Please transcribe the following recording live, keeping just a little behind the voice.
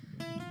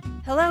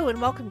Hello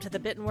and welcome to the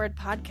Bitten Word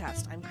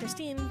Podcast. I'm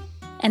Christine.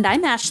 And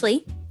I'm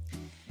Ashley.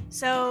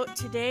 So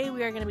today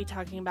we are going to be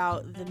talking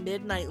about The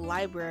Midnight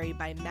Library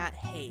by Matt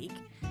Haig.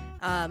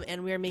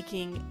 And we are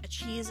making a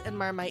cheese and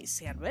Marmite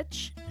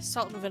sandwich,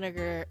 salt and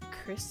vinegar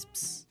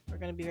crisps. We're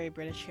going to be very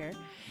British here.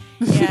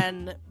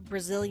 And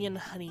Brazilian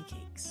honey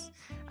cakes.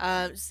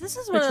 So this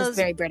is one which of those... is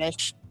very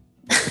British.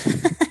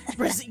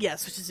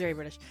 Yes, which is very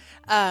British.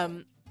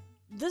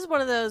 This is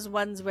one of those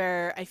ones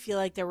where I feel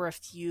like there were a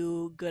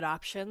few good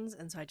options,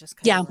 and so I just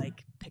kind of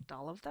picked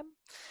all of them.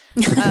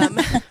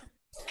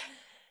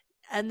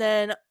 And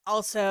then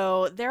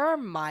also there are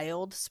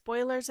mild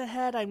spoilers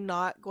ahead. I'm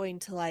not going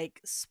to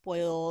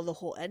spoil the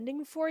whole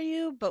ending for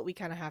you, but we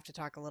kind of have to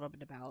talk a little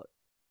bit about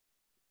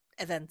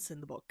events in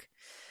the book.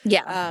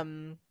 Yeah.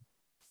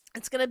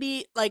 It's going to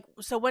be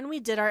so when we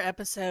did our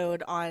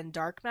episode on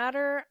Dark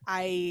Matter,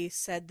 I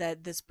said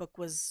that this book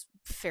was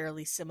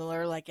fairly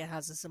similar, it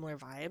has a similar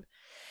vibe.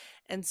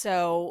 And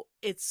so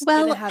it's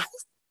going to have...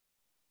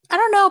 I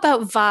don't know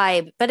about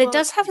vibe, but it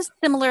does have a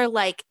similar,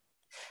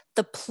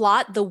 the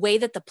plot, the way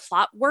that the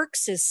plot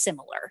works is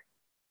similar.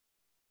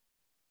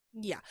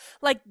 Yeah.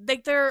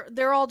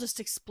 They're all just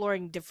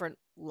exploring different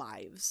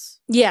lives.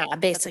 Yeah,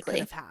 basically. That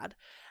they could have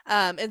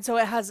had. And so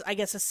it has, I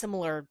guess, a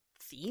similar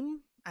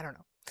theme. I don't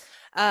know.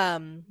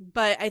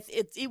 But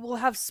it will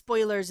have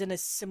spoilers in a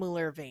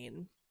similar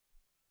vein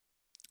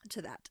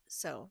to that.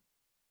 So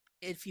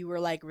if you were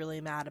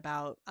really mad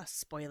about us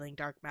spoiling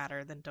Dark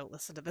Matter, then don't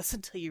listen to this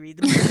until you read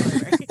the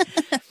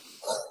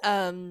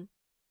book.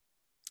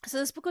 So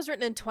this book was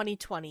written in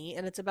 2020,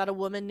 and it's about a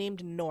woman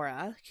named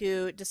Nora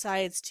who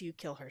decides to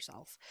kill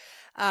herself.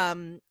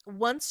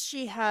 Once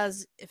she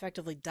has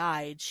effectively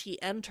died,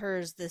 she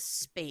enters this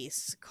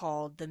space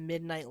called the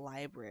Midnight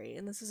Library.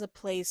 And this is a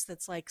place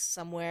that's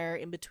somewhere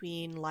in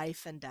between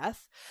life and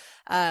death,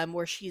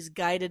 where she's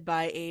guided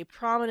by a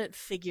prominent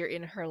figure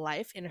in her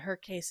life. In her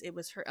case, it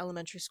was her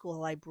elementary school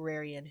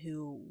librarian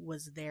who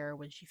was there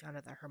when she found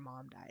out that her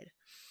mom died.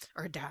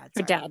 Or dad.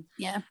 Sorry. Her dad,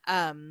 yeah.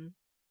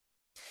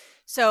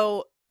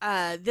 So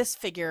this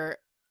figure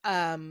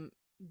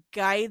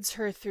guides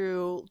her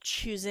through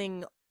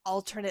choosing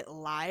alternate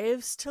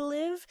lives to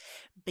live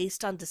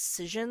based on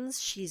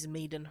decisions she's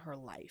made in her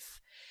life.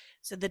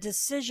 So the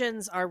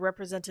decisions are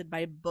represented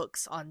by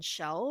books on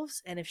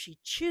shelves, and if she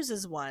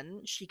chooses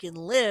one, she can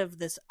live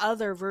this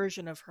other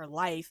version of her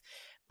life,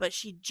 but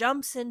she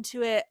jumps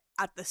into it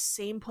at the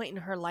same point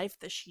in her life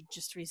that she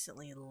just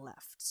recently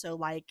left. So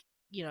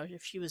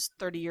if she was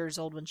 30 years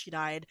old when she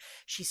died,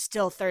 she's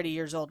still 30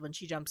 years old when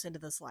she jumps into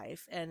this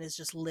life and is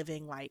just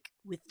living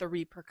with the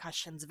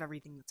repercussions of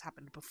everything that's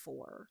happened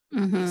before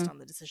based on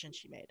the decision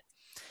she made.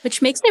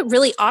 Which makes it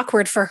really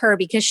awkward for her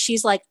because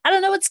she's I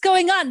don't know what's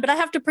going on, but I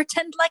have to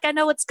pretend like I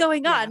know what's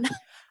going on.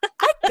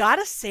 I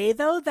gotta say,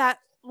 though, that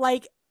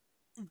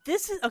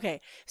this is okay.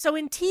 So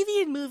in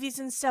TV and movies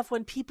and stuff,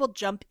 when people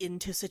jump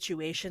into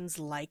situations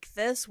like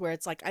this, where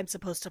it's I'm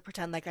supposed to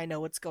pretend like I know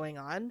what's going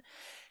on,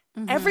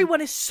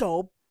 everyone is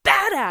so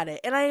bad at it.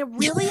 And I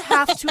really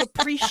have to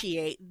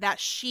appreciate that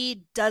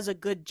she does a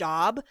good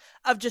job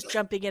of just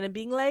jumping in and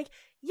being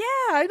yeah,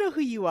 I know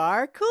who you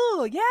are.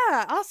 Cool.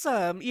 Yeah.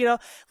 Awesome.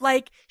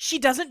 She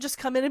doesn't just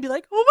come in and be oh my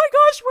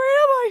gosh,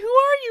 where am I? Who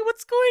are you?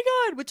 What's going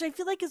on? Which I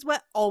feel is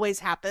what always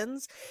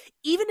happens.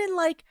 Even in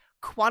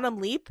Quantum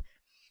Leap,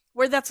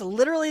 where that's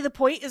literally the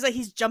point, is that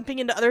he's jumping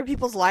into other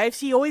people's lives.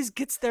 He always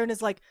gets there and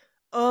is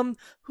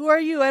who are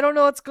you? I don't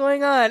know what's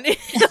going on.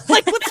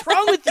 What's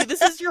wrong with you?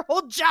 This is your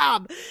whole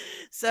job.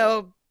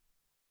 So,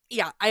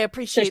 yeah, I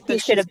appreciate that. She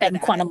should have been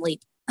Quantum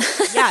Leap.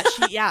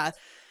 Yeah.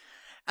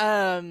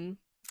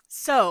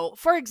 So,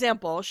 for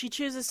example, she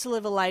chooses to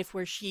live a life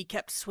where she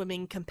kept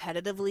swimming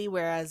competitively,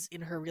 whereas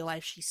in her real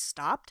life she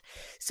stopped.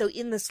 So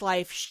in this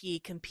life, she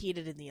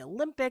competed in the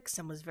Olympics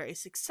and was very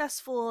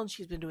successful, and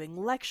she's been doing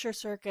lecture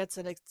circuits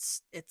and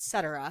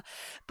etc.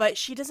 But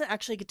she doesn't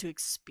actually get to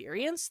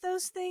experience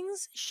those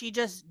things. She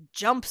just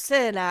jumps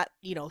in at,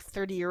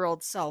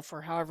 30-year-old self,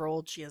 or however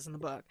old she is in the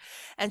book,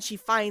 and she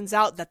finds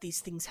out that these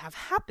things have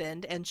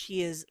happened, and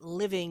she is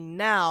living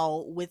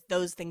now with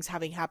those things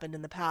having happened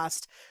in the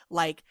past,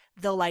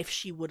 the life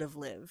she would have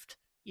lived,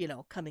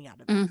 coming out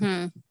of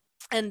it.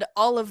 And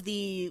all of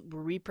the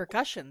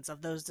repercussions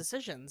of those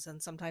decisions.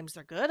 And sometimes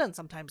they're good and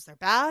sometimes they're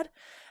bad.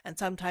 And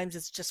sometimes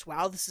it's just,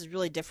 wow, this is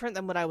really different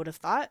than what I would have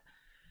thought.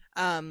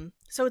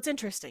 So it's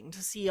interesting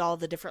to see all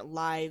the different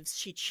lives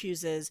she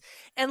chooses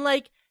and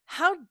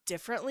how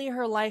differently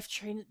her life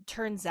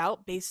turns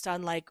out based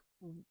on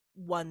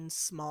one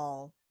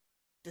small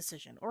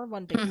decision or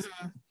one big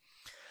decision.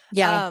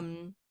 Yeah.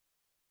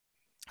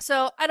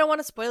 So I don't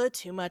want to spoil it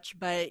too much,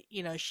 but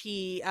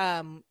she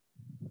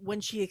when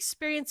she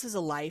experiences a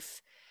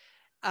life,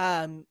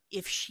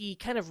 if she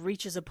kind of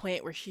reaches a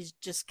point where she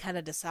just kind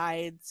of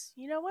decides,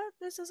 you know what,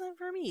 this isn't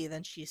for me,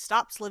 then she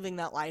stops living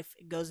that life,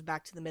 goes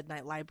back to the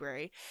Midnight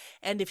Library.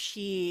 And but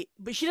she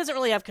doesn't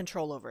really have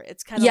control over it.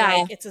 It's kind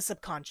of it's a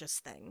subconscious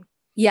thing.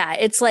 Yeah,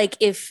 it's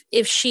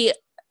if she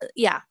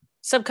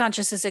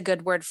Subconscious is a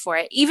good word for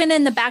it. Even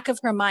in the back of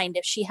her mind,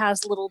 if she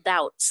has little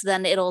doubts,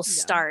 then it'll Yeah.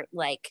 start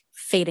like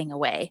fading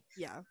away.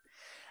 Yeah.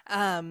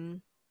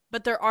 Um,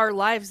 but there are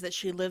lives that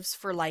she lives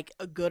for like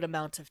a good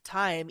amount of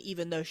time,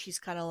 even though she's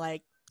kind of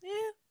like,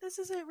 this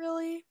isn't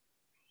really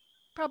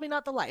probably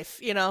not the life,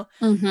 you know?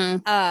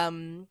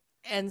 Mm-hmm.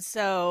 And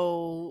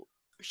so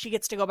she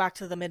gets to go back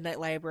to the Midnight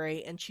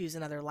Library and choose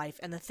another life.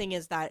 And the thing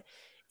is that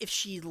if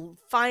she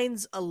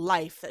finds a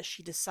life that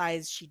she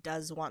decides she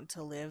does want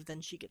to live,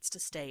 then she gets to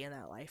stay in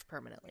that life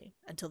permanently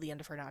until the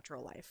end of her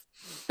natural life.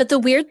 But the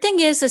weird thing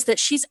is that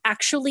she's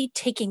actually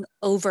taking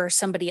over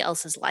somebody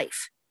else's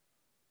life,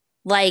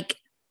 like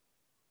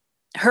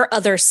her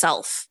other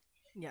self.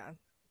 Yeah.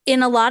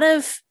 In a lot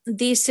of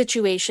these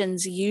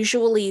situations,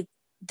 usually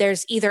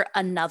there's either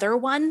another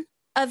one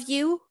of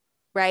you,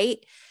 right?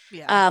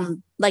 Yeah.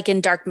 Like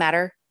in Dark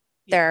Matter,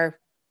 Yeah. there,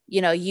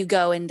 you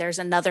go and there's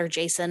another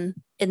Jason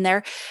in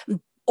there.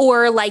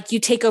 Or like you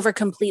take over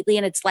completely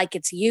and it's like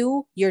it's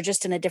you're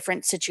just in a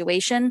different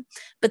situation.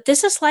 But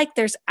this is like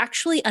there's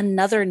actually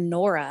another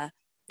Nora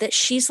that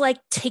she's like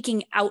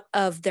taking out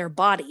of their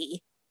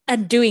body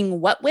and doing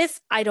what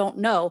with, I don't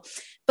know.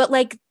 But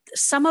like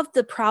some of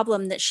the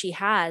problem that she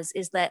has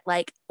is that,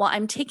 like, well,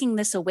 I'm taking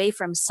this away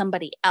from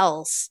somebody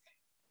else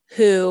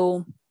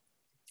who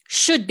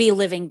should be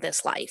living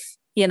this life,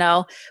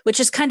 which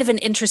is kind of an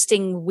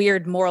interesting,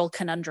 weird moral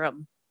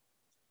conundrum.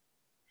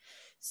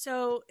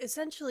 So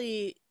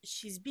essentially,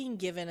 she's being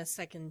given a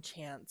second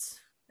chance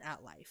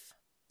at life.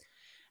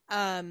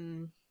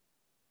 Um,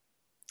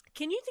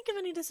 can you think of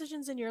any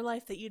decisions in your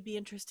life that you'd be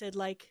interested,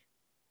 like,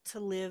 to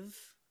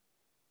live?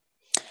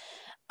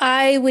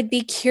 I would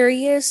be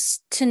curious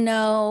to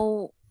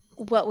know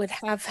what would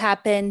have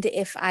happened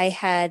if I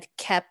had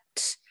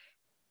kept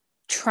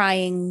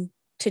trying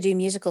to do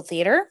musical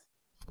theater.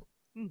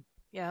 Hmm.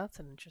 Yeah, that's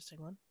an interesting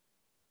one.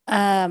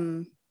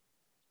 Um,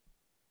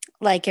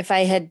 like if I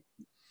had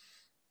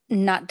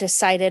not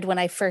decided when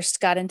I first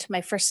got into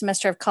my first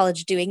semester of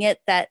college doing it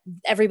that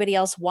everybody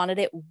else wanted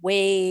it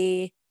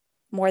way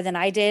more than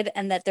I did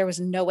and that there was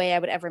no way I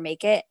would ever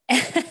make it.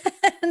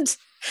 And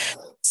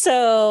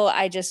so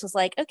I just was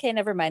like, okay,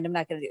 never mind. I'm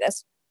not going to do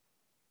this.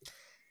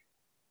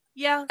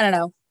 Yeah, I don't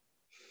know.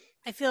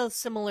 I feel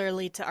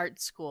similarly to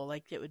art school.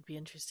 Like, it would be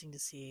interesting to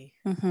see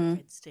if Mm-hmm.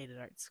 I'd stayed at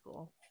art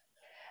school.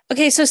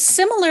 Okay, so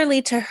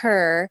similarly to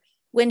her,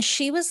 when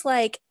she was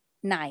like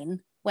 9,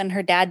 when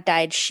her dad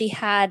died, she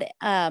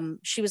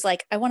was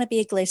like, I want to be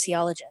a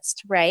glaciologist,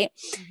 right?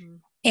 Mm-hmm.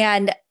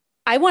 And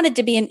I wanted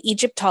to be an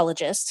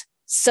Egyptologist.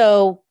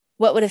 So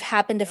what would have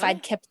happened if Really?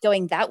 I'd kept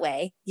going that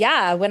way?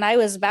 Yeah, when I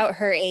was about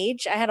her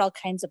age, I had all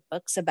kinds of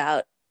books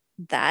about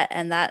that,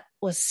 and that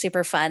was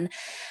super fun.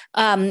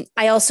 I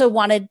also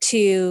wanted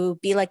to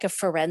be like a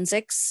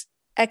forensics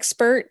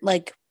expert,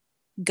 like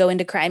go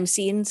into crime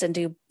scenes and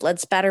do blood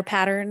spatter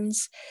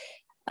patterns.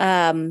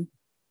 Um,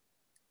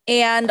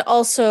 and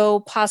also,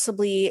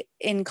 possibly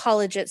in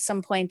college at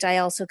some point, I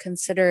also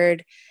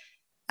considered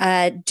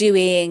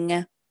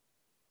doing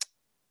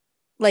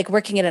like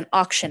working at an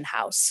auction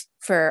house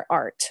for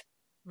art,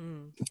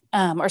 Mm.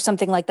 or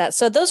something like that.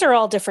 So, those are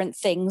all different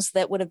things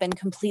that would have been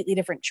completely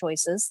different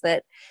choices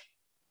that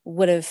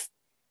would have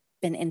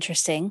been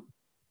interesting.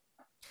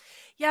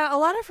 Yeah, a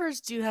lot of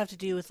hers do have to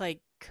do with like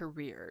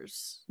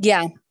careers.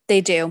 Yeah, they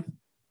do.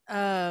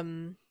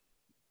 Um,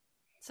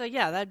 so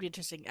yeah, that'd be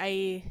interesting.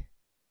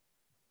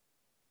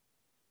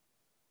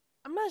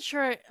 I'm not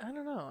sure. I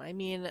don't know. I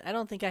mean, I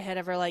don't think I had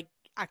ever like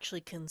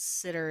actually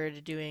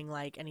considered doing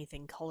like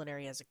anything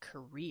culinary as a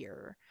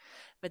career,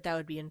 but that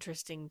would be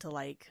interesting to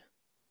like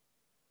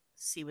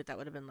see what that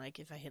would have been like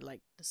if I had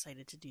like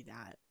decided to do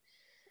that.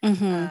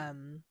 Mm-hmm.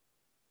 Um,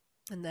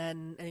 and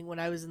then I think when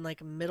I was in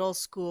like middle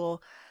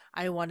school,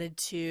 I wanted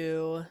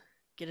to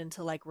get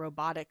into like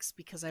robotics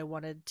because I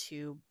wanted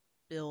to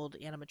build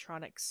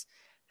animatronics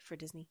for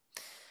Disney.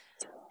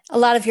 A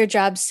lot of your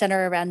jobs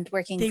center around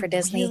working They for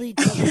Disney. really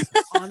do.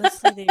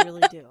 Honestly, they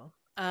really do.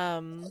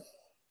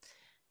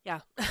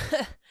 Yeah.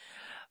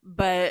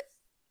 But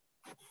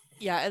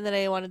yeah, and then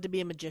I wanted to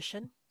be a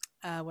magician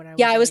when I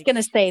Yeah, was I was like going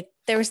to say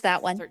there was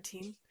that one.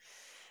 13.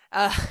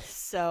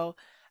 So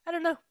I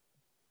don't know.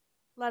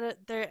 A lot of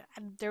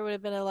there would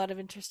have been a lot of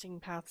interesting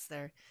paths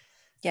there.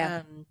 Yeah.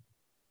 Um,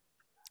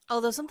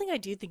 although something I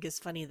do think is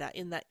funny that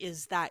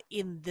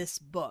in this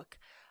book,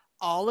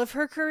 all of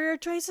her career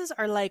choices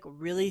are like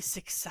really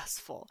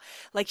successful.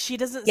 Like she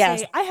doesn't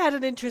Yes. say I had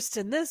an interest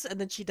in this and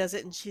then she does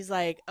it and she's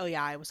like, "Oh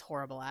yeah, I was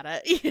horrible at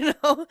it," you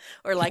know?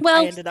 Or like I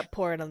Well, ended up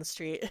pouring on the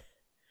street.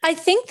 I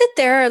think that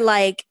there are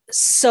like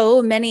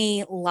so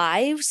many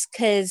lives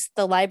because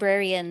the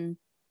librarian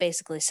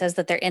basically says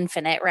that they're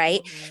infinite,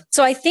 right? Mhm.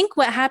 So I think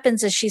what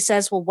happens is she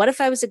says, well, what if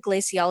I was a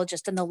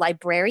glaciologist? And the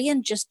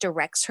librarian just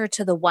directs her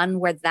to the one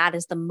where that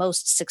is the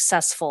most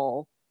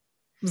successful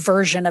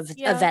version of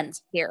Yeah,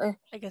 events here.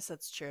 I guess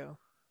that's true.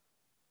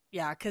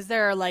 Yeah, cuz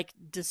there are like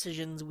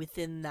decisions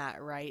within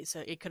that, right? So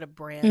it could have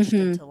branched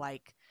Mm-hmm. into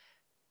like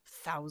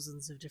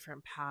thousands of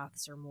different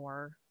paths or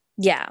more.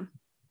 Yeah.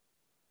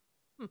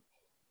 Hmm,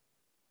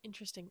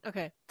 interesting.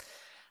 Okay.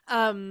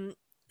 Um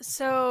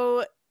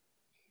So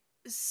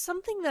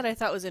something that I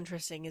thought was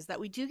interesting is that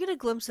we do get a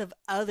glimpse of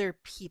other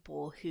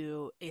people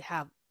who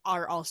have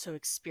are also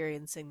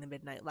experiencing the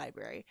Midnight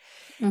Library.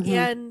 Mm-hmm.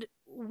 And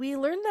we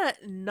learn that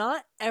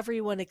not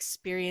everyone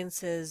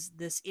experiences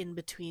this in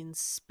between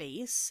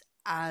space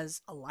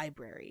as a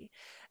library.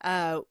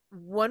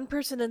 One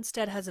person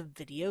instead has a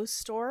video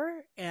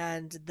store,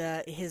 and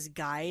the his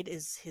guide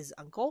is his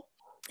uncle.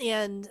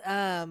 And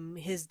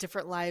his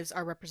different lives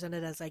are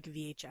represented as like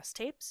VHS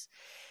tapes.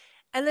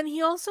 And then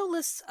he also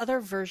lists other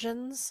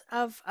versions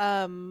of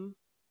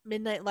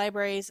Midnight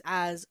Libraries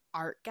as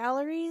art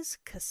galleries,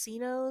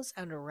 casinos,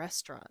 and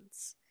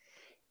restaurants.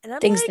 And I'm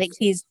Things like, that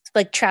he's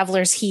like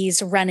travelers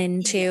he's run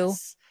into.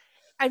 yes.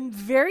 I'm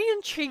very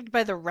intrigued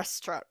by the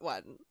restaurant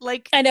one.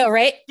 Like, I know,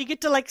 right? you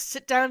get to like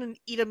sit down and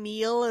eat a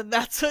meal, and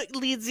that's what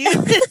leads you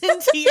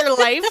into your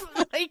life.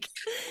 Like,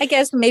 I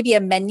guess maybe a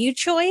menu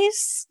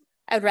choice.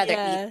 I'd rather eat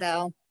yeah,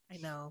 though. I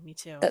know, me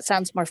too. That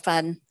sounds more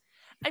fun.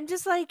 I'm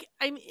just like,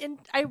 I'm in.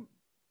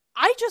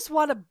 I just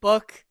want a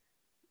book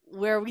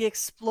where we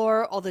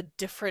explore all the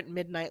different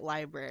midnight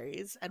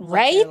libraries and what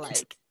they're Right?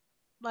 like.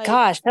 Like,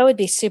 Gosh, that would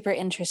be super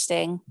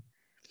interesting.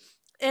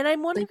 and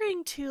I'm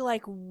wondering too,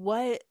 like,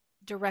 what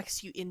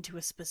directs you into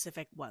a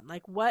specific one?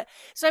 Like, what?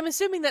 So I'm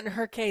assuming that in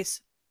her case,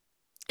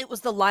 it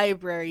was the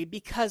library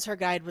because her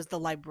guide was the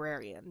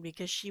librarian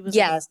because she was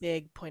like a Yes.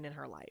 big point in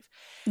her life.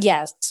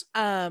 Yes.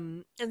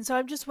 And so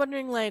I'm just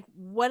wondering, like,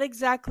 what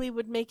exactly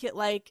would make it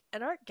like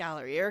an art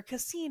gallery or a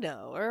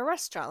casino or a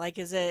restaurant? Like,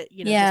 is it,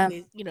 just, Yeah.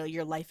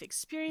 your life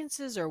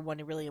experiences or one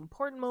really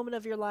important moment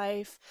of your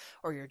life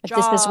or your If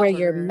this is where job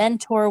your or,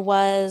 mentor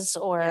was,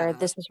 or yeah,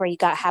 this is where you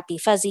got happy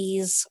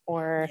fuzzies,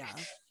 or yeah,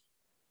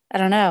 I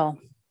don't know.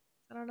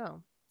 I don't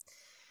know.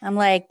 I'm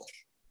like,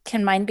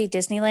 can mine be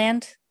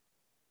Disneyland?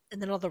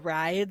 And then all the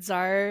rides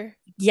are,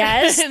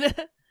 Yes.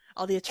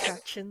 all the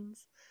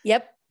attractions.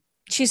 Yep.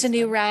 That Choose a sounds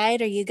new fun.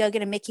 ride, or you go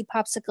get a Mickey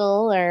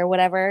popsicle or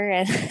whatever.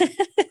 And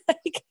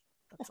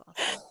That's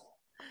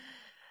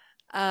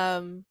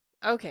awesome.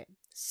 Okay.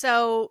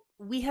 So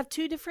we have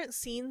two different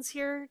scenes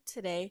here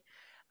today.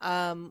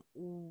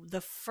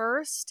 The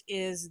first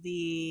is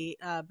the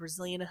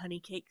Brazilian honey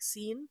cake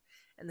scene,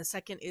 and the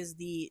second is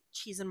the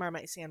cheese and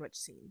marmite sandwich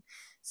scene.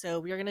 So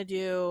we are gonna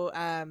do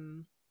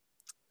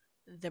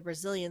the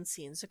Brazilian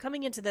scene. So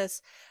coming into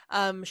this,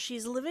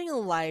 she's living a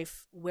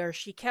life where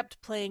she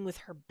kept playing with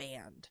her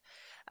band.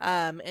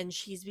 And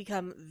she's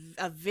become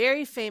a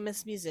very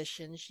famous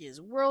musician. She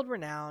is world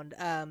renowned.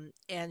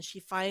 And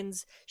she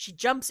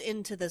jumps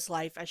into this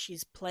life as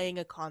she's playing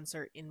a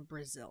concert in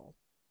Brazil.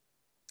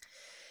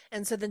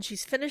 And so then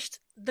she's finished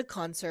the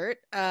concert,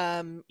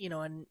 and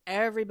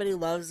everybody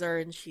loves her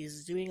and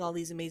she's doing all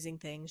these amazing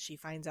things. She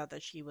finds out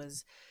that she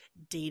was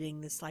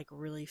dating this like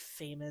really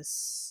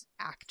famous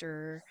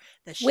actor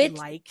that she which,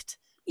 liked.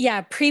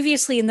 yeah,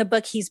 previously in the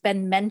book, he's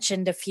been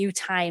mentioned a few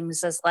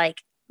times as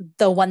like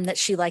the one that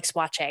she likes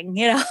watching,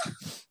 you know?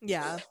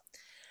 Yeah.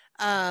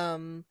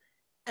 Um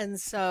and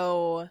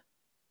so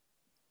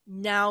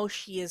now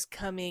she is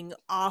coming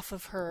off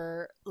of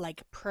her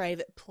like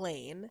private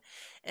plane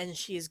and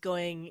she is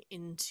going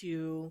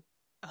into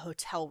a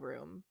hotel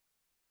room.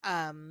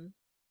 Um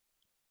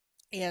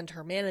and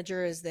her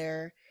manager is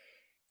there.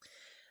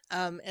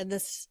 And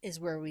this is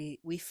where we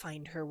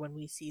find her when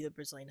we see the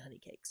Brazilian honey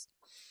cakes.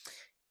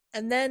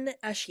 And then,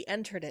 as she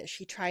entered it,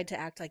 she tried to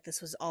act like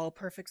this was all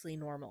perfectly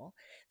normal.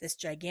 This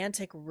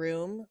gigantic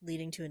room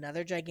leading to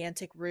another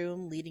gigantic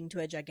room leading to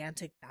a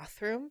gigantic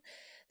bathroom.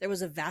 There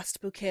was a vast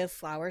bouquet of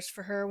flowers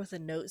for her with a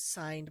note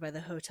signed by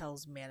the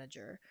hotel's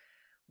manager.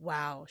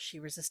 Wow, she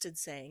resisted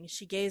saying.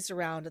 She gazed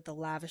around at the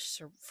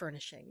lavish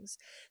furnishings,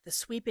 the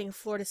sweeping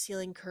floor to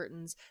ceiling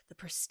curtains, the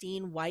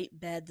pristine white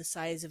bed the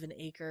size of an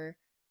acre,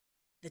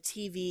 the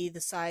TV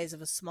the size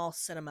of a small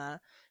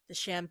cinema, the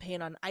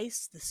champagne on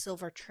ice, the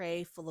silver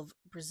tray full of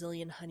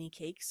Brazilian honey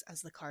cakes,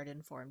 as the card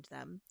informed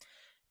them.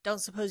 Don't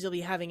suppose you'll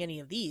be having any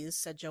of these,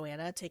 said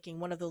Joanna, taking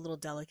one of the little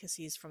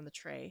delicacies from the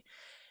tray.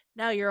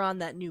 Now you're on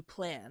that new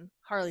plan.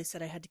 Harley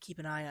said I had to keep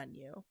an eye on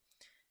you.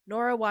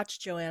 Nora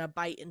watched Joanna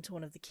bite into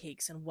one of the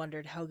cakes and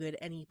wondered how good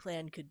any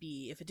plan could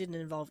be if it didn't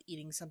involve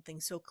eating something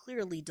so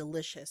clearly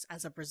delicious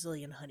as a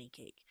Brazilian honey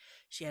cake.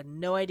 She had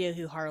no idea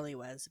who Harley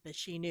was, but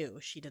she knew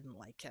she didn't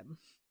like him.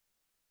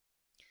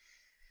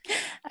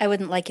 I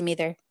wouldn't like him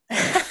either.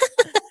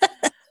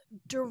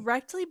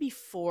 Directly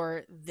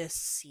before this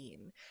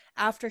scene,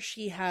 after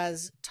she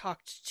has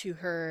talked to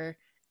her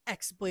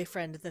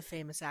ex-boyfriend, the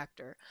famous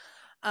actor,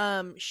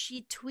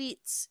 she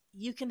tweets,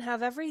 "You can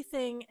have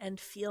everything and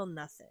feel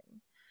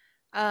nothing."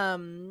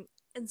 And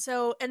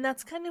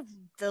that's kind of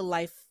the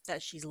life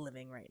that she's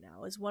living right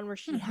now, is one where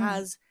she Mhm.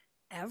 has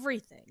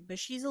everything, but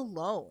she's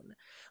alone.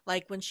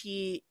 Like when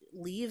she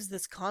leaves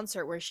this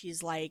concert where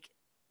she's like,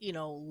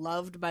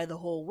 loved by the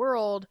whole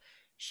world,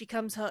 she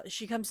comes to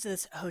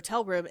this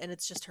hotel room and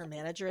it's just her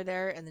manager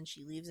there, and then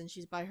she leaves and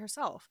she's by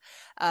herself.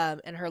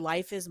 And her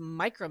life is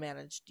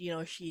micromanaged.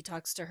 She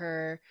talks to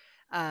her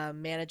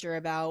manager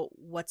about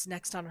what's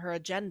next on her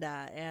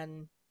agenda,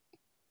 and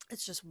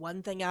It's just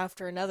one thing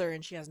after another,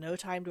 and she has no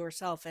time to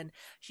herself, and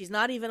she's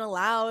not even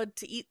allowed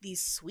to eat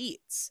these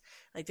sweets.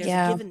 Like, there's a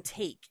Yeah. give and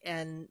take,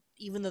 and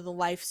even though the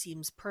life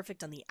seems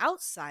perfect on the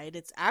outside,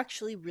 it's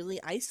actually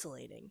really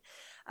isolating.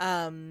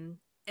 um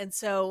and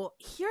so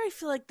here I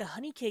feel like the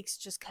honey cakes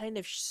just kind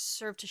of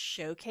serve to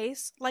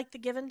showcase like the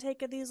give and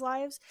take of these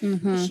lives,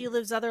 because Hmm. she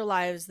lives other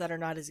lives that are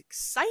not as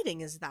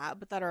exciting as that,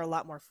 but that are a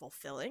lot more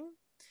fulfilling.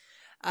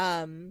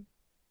 um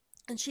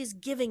and she's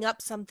giving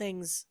up some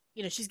things,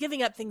 she's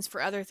giving up things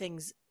for other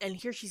things, and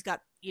here she's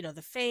got,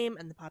 the fame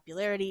and the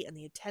popularity and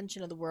the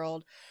attention of the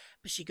world,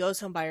 but she goes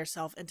home by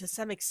herself, and to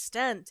some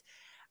extent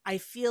I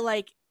feel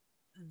like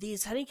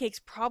these honey cakes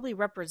probably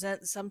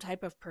represent some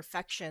type of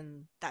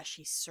perfection that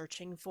she's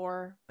searching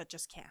for but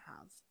just can't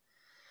have,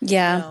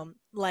 Yeah.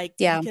 like,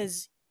 Yeah.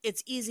 because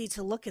it's easy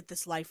to look at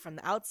this life from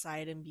the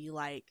outside and be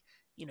like,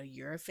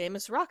 you're a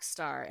famous rock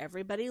star,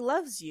 everybody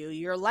loves you,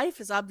 your life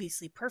is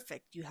obviously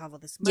perfect, you have all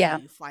this money, Yeah.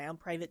 you fly on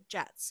private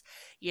jets,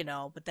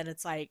 but then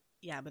it's like,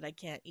 yeah, but I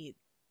can't eat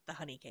the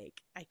honey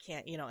cake, I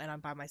can't, and I'm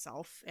by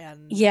myself,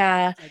 and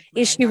Yeah. like, Is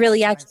really, she that's really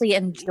who I'm actually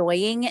supposed to be.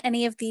 enjoying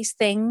any of these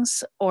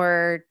things?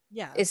 Or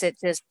Yeah. is it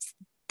just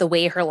the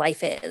way her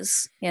life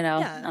is?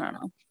 Yeah. I don't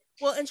know.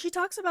 Well, and she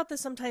talks about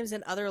this sometimes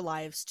in other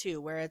lives too,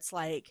 where it's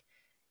like,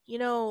 you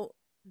know,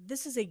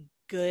 this is a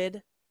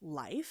good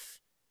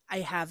life. I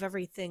have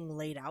everything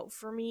laid out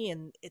for me,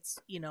 and it's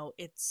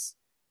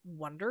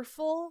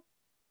wonderful,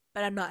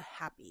 but I'm not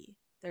happy.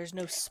 There's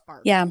no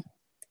spark. Yeah. There's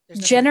nothing to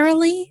keep me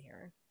Generally,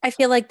 here. I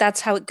feel like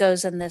that's how it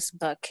goes in this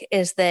book,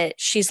 is that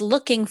she's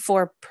looking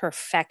for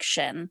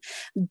perfection,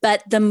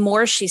 but the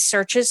more she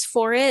searches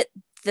for it,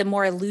 the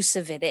more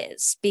elusive it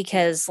is, Yeah.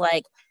 because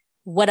like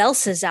what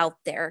else is out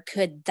there?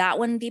 Could that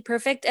one be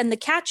perfect? And the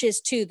catch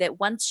is too that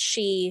once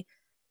she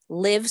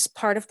lives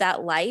part of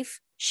that life,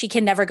 she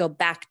can never go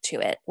back to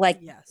it. Like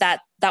Yes.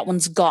 that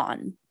one's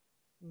gone.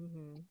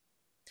 Hmm.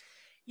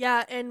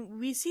 Yeah, and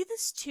we see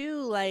this too,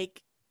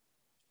 like,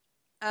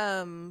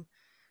 um,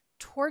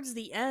 towards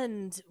the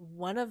end,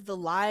 one of the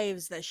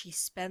lives that she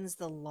spends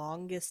the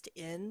longest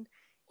in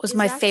Was is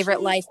my favorite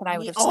actually life and I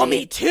would me. have Oh, me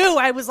stayed. too.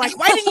 I was like,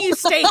 why didn't you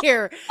stay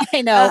here?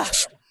 I know. Ugh.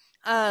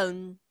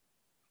 Um,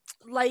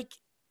 like,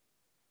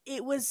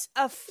 it was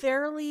a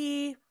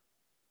fairly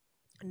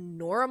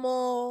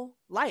normal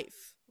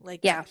life,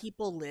 like, that Yeah.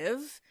 people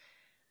live,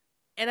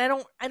 and I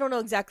don't know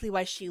exactly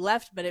why she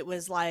left, but it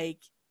was like,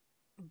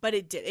 but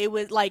it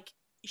was like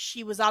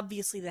she was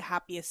obviously the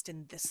happiest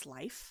in this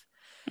life.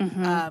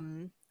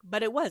 Hmm.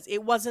 But it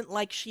wasn't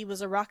like she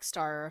was a rock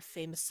star or a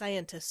famous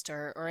scientist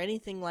or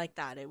anything like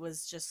that. It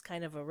was just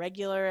kind of a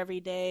regular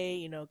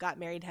everyday, got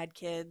married, had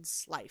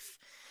kids life.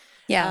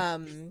 Yeah.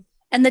 um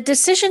And the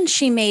decision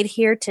she made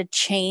here to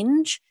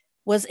change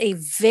was a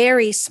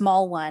very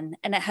small one,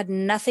 and it had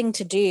nothing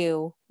to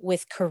do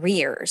with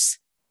careers,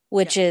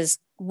 which yes. is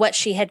what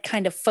she had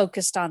kind of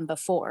focused on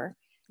before.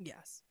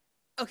 Yes.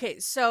 Okay,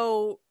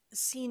 so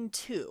scene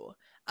two.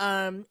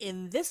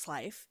 In this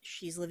life,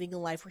 she's living a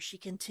life where she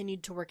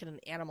continued to work at an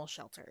animal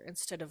shelter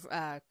instead of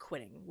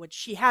quitting, which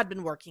she had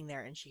been working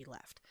there and she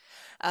left.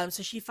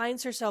 So she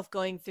finds herself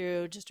going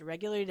through just a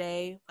regular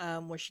day,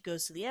 where she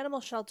goes to the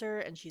animal shelter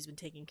and she's been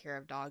taking care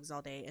of dogs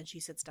all day, and she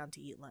sits down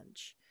to eat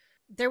lunch.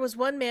 There was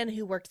one man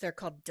who worked there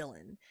called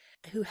Dylan,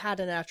 who had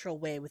a natural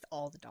way with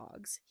all the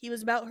dogs. He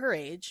was about her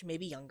age,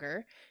 maybe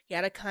younger. He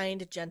had a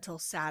kind, gentle,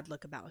 sad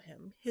look about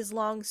him, his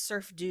long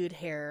surf dude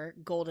hair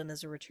golden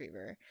as a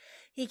retriever.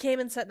 He came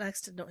and sat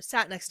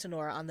next to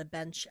Nora on the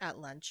bench at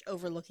lunch,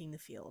 overlooking the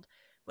field.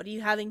 "What are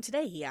you having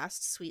today?" he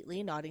asked,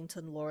 sweetly, nodding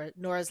to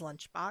Nora's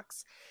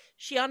lunchbox.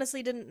 She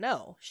honestly didn't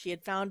know. She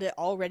had found it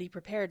already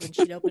prepared when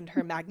she'd opened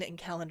her magnet and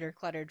calendar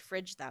cluttered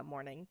fridge that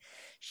morning.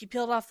 She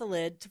peeled off the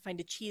lid to find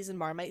a cheese and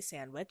Marmite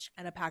sandwich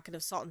and a packet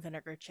of salt and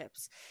vinegar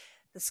chips.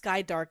 The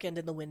sky darkened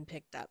and the wind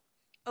picked up.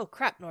 "Oh,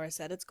 crap," Nora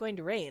said. "It's going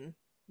to rain."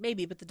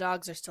 "Maybe, but the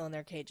dogs are still in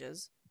their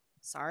cages."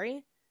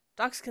 "Sorry?"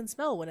 "Dogs can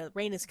smell when a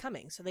rain is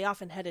coming, so they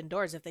often head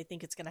indoors if they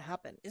think it's going to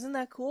happen. Isn't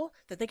that cool?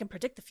 That they can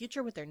predict the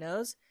future with their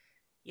nose?"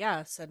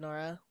 "Yeah," said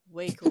Nora.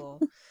 "Way cool."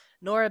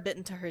 Nora bit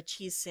into her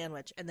cheese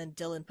sandwich, and then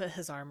Dylan put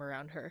his arm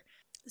around her.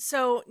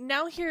 So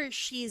now here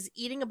she's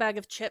eating a bag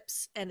of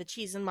chips and a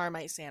cheese and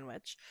Marmite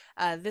sandwich.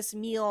 This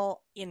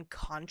meal, in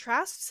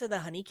contrast to the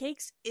honey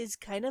cakes, is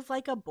kind of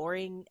like a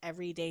boring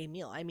everyday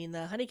meal. I mean,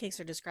 the honey cakes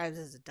are described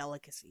as a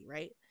delicacy,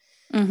 right?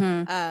 Hmm.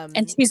 And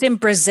Um, she's in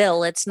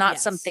Brazil. It's not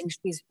yes, something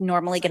she's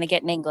normally it's going to like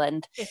get in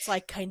England. it's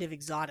like kind of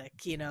exotic,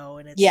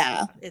 and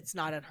Yeah. it's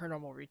not in her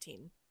normal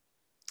routine.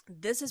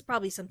 This is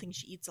probably something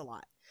she eats a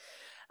lot.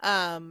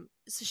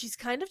 So she's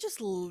kind of just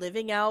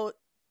living out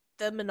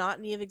the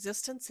monotony of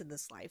existence in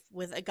this life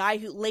with a guy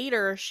who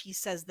later she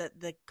says that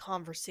the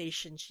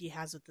conversation she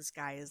has with this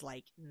guy is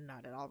like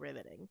not at all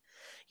riveting,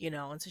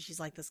 and so she's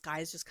like, this guy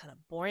is just kind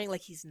of boring,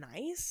 like he's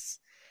nice,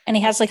 And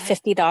he but has like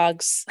 50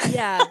 dogs.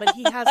 yeah, but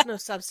he has no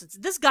substance.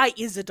 This guy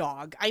is a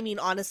dog. I mean,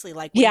 honestly,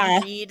 like when you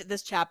Yeah. read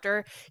this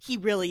chapter, he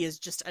really is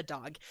just a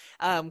dog.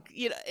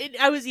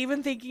 I was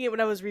even thinking it when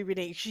I was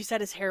rereading. She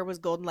said his hair was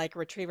golden like a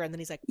retriever, and then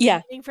he's like, "What are you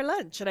Yeah. eating for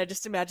lunch?" And I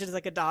just imagined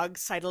like a dog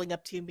sidling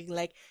up to him, being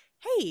like,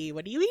 hey,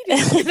 what are you eating?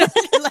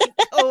 You're like,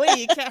 go away,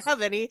 you can't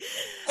have any.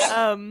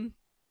 Um,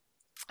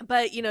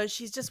 but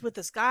she's just with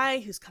this guy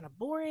who's kind of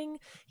boring.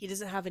 He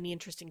doesn't have any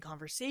interesting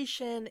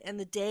conversation, and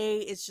the day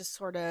is just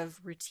sort of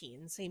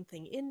routine, same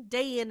thing in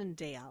and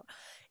day out.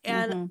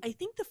 And Mm-hmm. I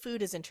think the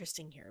food is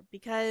interesting here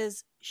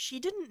because she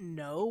didn't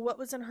know what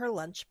was in her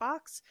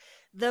lunchbox.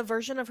 The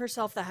version of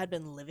herself that had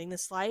been living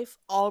this life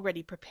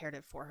already prepared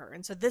it for her,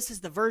 and so this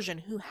is the version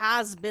who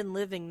has been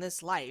living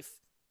this life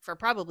for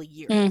probably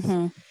years.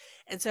 Mm-hmm.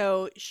 And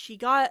so she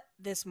got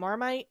this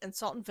Marmite and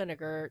salt and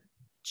vinegar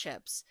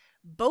chips,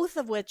 both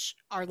of which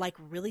are like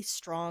really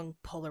strong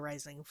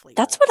polarizing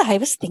That's what flavors. I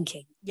was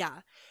thinking.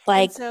 Yeah.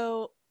 And Like,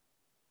 so,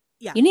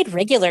 yeah. you need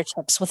regular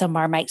chips with a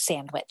Marmite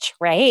sandwich,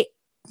 right?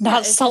 Yeah,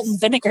 Not it's salt and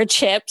just vinegar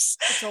chips.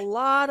 it's a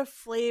lot of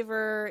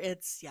flavor.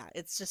 It's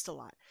just a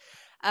lot.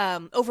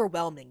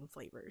 Overwhelming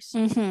flavors.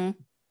 Mm-hmm.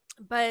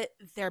 But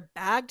they're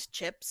bagged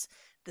chips.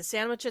 The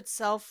sandwich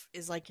itself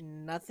is like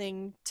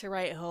nothing to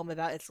write home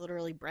about. It's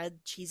literally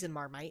bread, cheese, and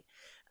Marmite.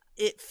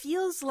 It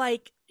feels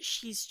like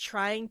she's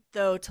trying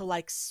though to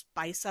like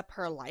spice up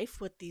her life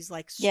with these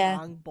like Yeah.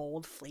 strong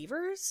bold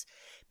flavors,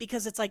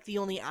 because it's like the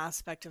only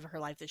aspect of her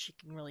life that she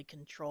can really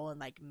control and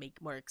like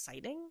make more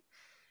exciting.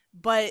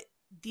 But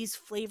these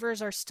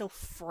flavors are still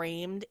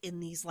framed in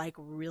these like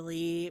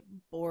really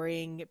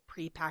boring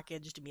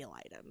prepackaged meal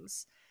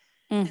items,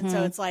 and so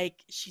Mm-hmm. it's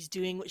like she's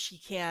doing what she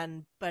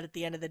can, but at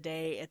the end of the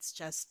day it's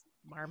just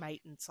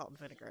Marmite and salt and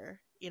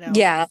vinegar.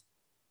 Yeah.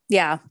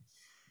 Yeah.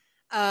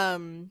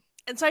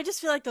 And so I just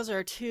feel like those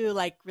are two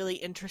like really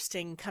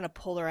interesting kind of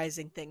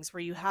polarizing things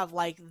where you have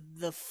like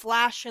the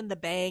flash and the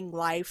bang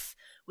life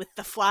with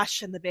the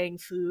flash and the bang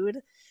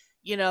food,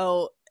 you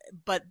know,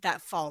 but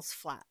that falls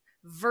flat,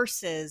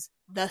 versus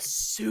the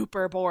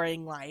super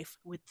boring life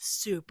with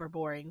super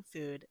boring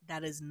food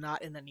that is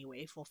not in any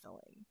way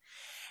fulfilling.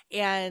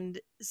 And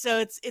so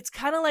it's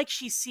kind of like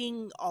she's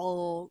seeing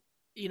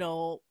you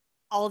know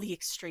all the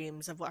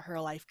extremes of what her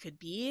life could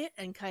be,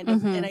 and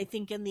Mm-hmm. I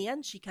think in the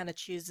end she kind of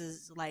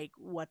chooses like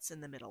what's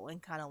in the middle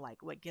and kind of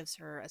like what gives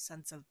her a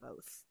sense of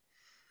both.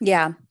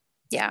 Yeah.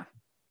 Yeah.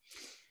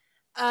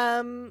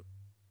 um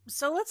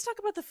so let's talk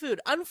about the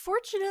food.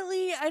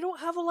 Unfortunately, I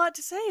don't have a lot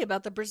to say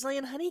about the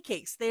Brazilian honey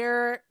cakes.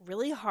 They're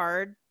really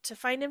hard to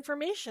find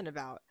information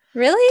about.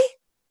 Really?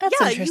 That's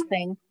yeah you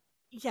interesting.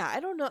 yeah, I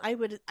don't know.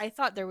 I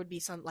thought there would be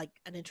some like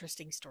an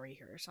interesting story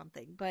here or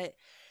something, but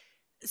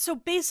so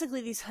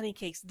basically these honey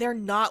cakes, they're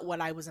not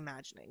what I was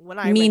imagining when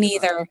I Me read the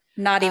book. neither.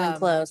 Not even um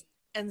close.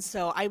 and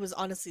so I was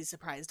honestly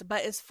surprised,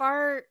 but as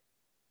far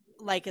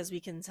like as we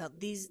can tell,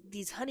 these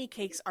honey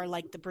cakes are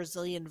like the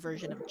Brazilian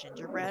version of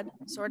gingerbread,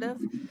 sort of.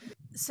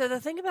 So the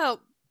thing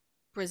about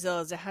Brazil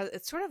is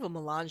it's sort of a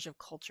melange of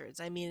cultures.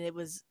 I mean, it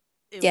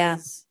Yeah.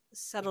 was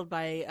settled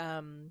by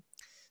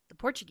the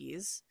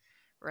Portuguese,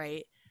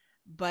 right?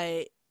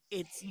 But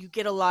it's you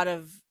get a lot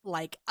of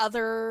like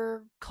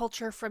other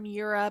culture from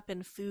Europe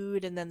and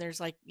food, and then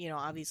there's like,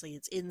 obviously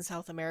it's in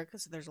South America,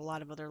 so there's a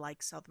lot of other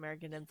like South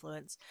American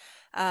influence.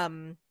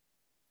 Um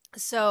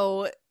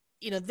so,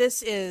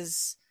 this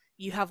is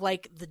you have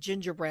like the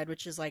gingerbread,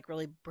 which is like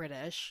really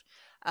British.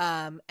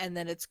 And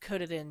then it's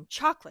coated in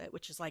chocolate,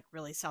 which is like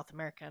really South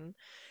American.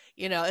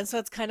 And so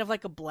it's kind of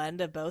like a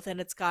blend of both,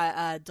 and it's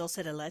got dulce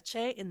de leche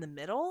in the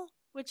middle,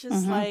 which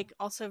is Mm-hmm. like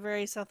also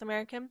very South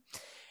American.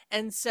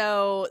 And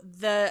so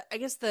I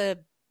guess the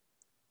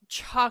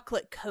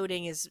chocolate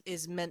coating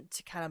is meant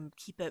to kind of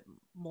keep it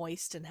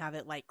moist and have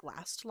it like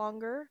last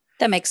longer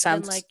That makes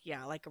than sense. like,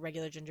 yeah, like a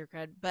regular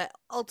gingerbread. But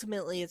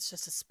ultimately it's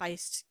just a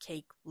spiced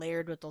cake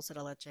layered with dulce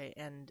de leche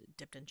and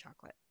dipped in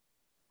chocolate.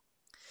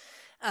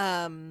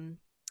 um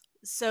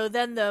so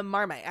then the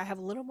Marmite, I have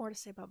a little more to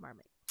say about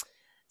Marmite.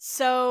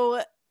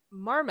 So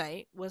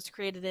Marmite was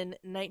created in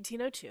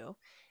 1902,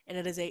 and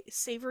it is a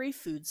savory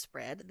food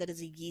spread that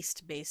is a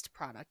yeast based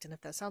product. And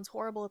if that sounds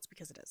horrible, it's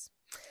because it is.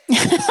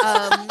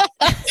 um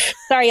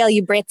Sorry, all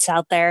you Brits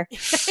out there.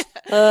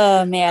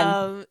 Oh man.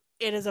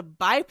 it is a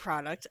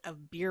byproduct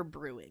of beer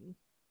brewing.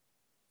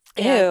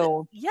 And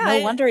Ew. No yeah,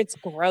 wonder it's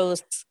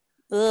gross.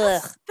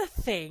 Ugh. that's the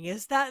thing,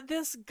 is that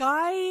this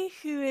guy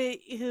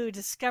who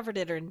discovered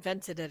it or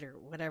invented it or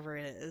whatever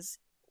it is,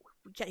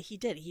 yeah, he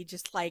did. He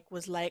just like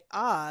was like,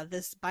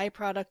 this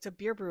byproduct of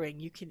beer brewing,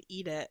 you can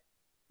eat it.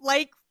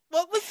 Like,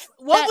 what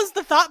That was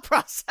the thought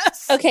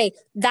process? okay,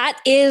 that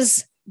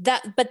is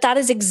that but that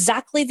is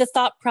exactly the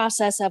thought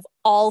process of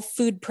all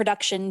food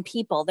production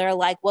people. They're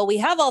like, well, we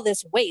have all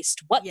this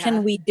waste. What Yeah,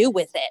 can we do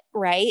with it?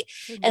 Right.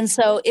 can And we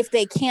so live? if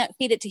they can't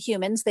feed it to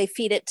humans, they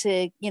feed it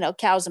to,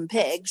 cows and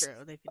That's pigs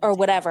true. They feed it or to animals.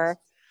 whatever.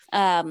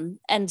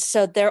 And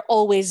so they're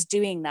always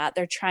doing that.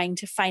 They're trying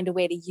to find a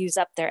way to use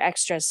up their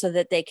extras so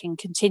that they can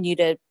continue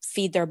to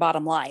feed their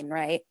bottom line,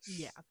 right?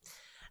 Yeah.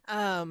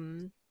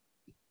 Um.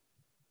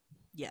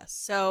 Yes.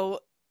 So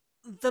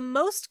the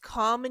most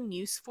common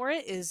use for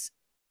it is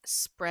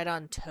spread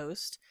on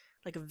toast,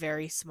 like a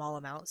very small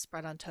amount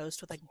spread on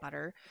toast with like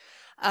butter.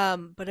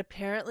 But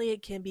apparently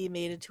it can be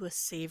made into a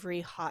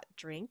savory hot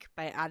drink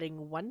by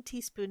adding 1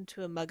 teaspoon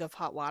to a mug of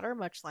hot water,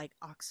 much like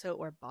OXO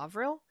or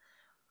Bovril.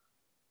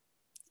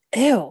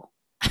 Ew.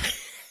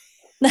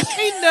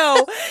 I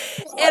know.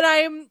 And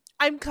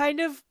I'm kind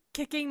of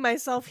kicking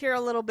myself here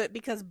a little bit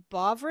because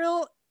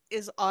Bovril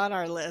is on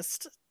our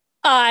list.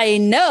 I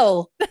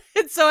know.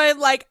 And so I'm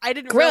like, I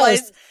didn't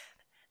realize Gross.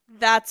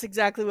 that's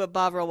exactly what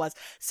Bovril was.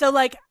 So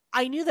like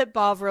I knew that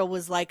Bovril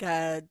was like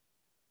a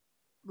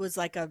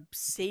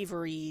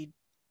savory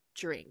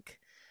drink.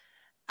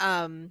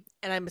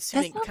 And I'm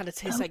That assuming it sounds kind of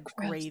tastes so like gross.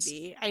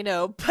 gravy. I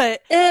know,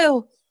 but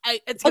Ew.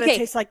 it's gonna Okay.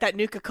 taste like that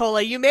Nuka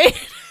Cola you made.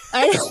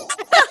 I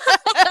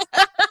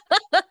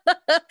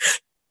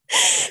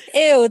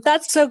Ew,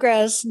 that's so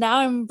gross. Now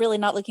I'm really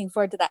not looking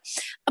forward to that.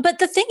 But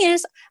the thing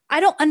is, I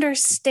don't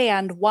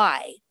understand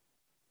why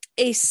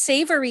a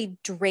savory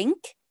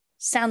drink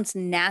sounds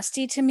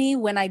nasty to me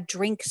when I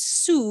drink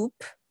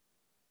soup,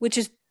 which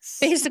is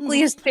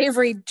basically a Soup.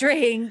 savory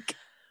drink,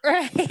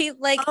 right?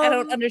 Like, I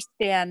don't Um,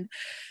 understand.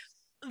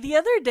 the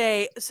other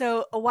day,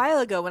 so a while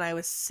ago when I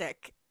was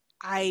sick,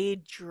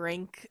 I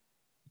drank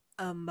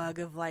a mug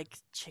of like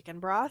chicken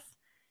broth.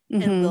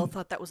 And Will Mm-hmm.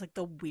 thought that was like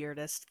the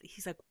weirdest.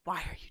 He's like, "Why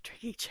are you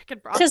drinking chicken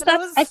broth?" Because And I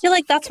that's, I was feel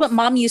like that's like, what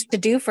mom used to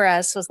do for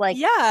us was like,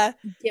 "Yeah,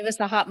 give us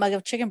a hot mug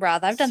of chicken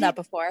broth. I've done that she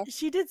before.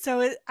 she did."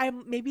 So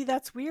I'm maybe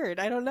that's weird.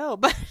 I don't know,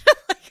 but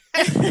like,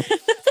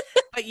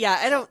 but yeah,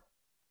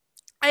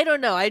 I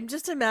don't know. I'm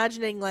just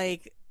imagining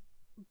like,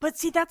 but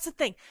see, that's the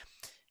thing.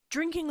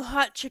 Drinking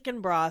hot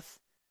chicken broth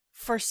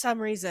for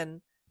some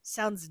reason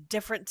sounds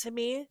different to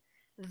me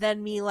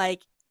than me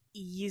like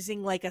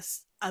using like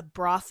a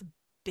broth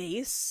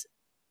base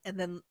and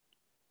then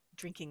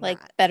drinking Like,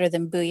 that. better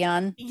than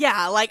bouillon.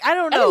 Yeah, like I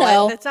don't I don't know.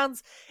 know.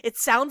 It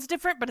sounds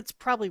different, but it's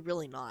probably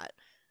really not.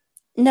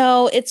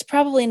 No, it's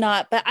probably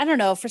not. But I don't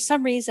know. For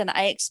some reason,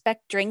 I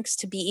expect drinks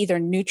to be either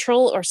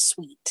neutral or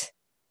sweet.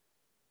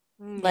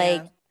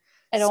 Like, Yeah,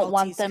 I don't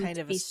want salty's them kind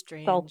to of a be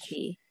strange.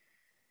 salty.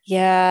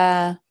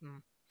 Yeah. Hmm.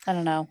 I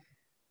don't know.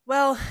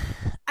 Well,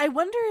 I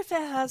wonder if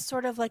it has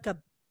sort of like a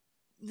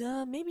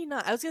maybe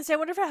not. I was gonna say I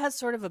wonder if it has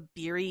sort of a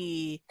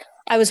beery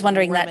I was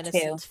wondering that reminiscent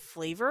too.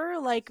 flavor,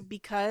 like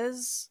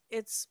because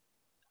it's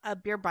a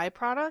beer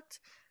byproduct.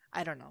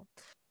 I don't know.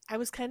 I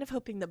was kind of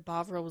hoping that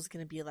Bovril was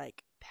gonna be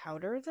like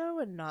powder though,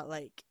 and not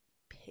like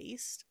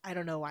paste. I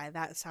don't know why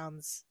that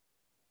sounds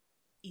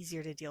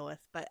easier to deal with.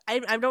 But I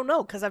don't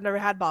know because I've never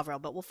had Bovril.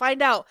 But we'll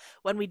find out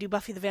when we do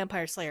Buffy the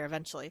Vampire Slayer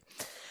eventually.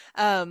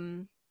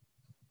 Um.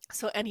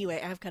 So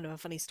anyway, I have kind of a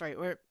funny story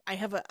where I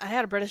had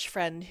a British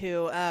friend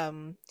who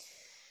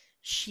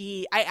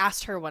I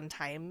asked her one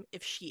time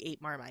if she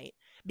ate Marmite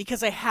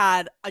because I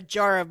had a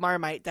jar of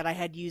Marmite that I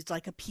had used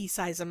like a pea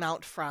size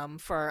amount from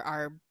for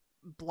our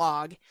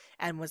blog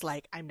and was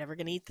like, I'm never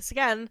gonna eat this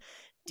again.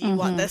 Do you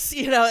want Mm-hmm. this?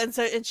 You know,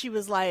 and she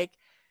was like,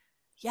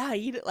 yeah, I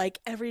eat it like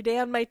every day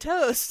on my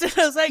toast. And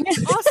I was like,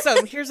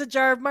 awesome, here's a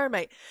jar of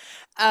Marmite.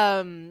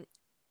 Um,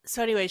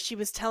 so anyway, she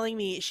was telling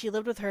me she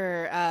lived with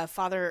her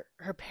father,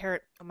 her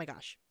parent. Oh my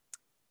gosh.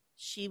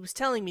 She was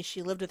telling me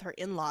she lived with her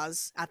in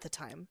laws at the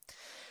time.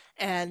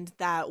 And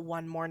that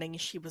one morning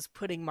she was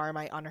putting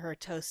Marmite on her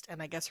toast,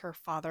 and I guess her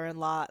father in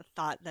law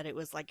thought that it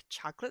was like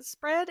chocolate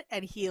spread,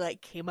 and he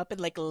like came up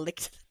and like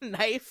licked the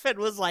knife and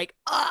was like,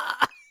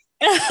 ah.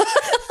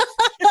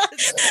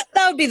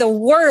 That would be the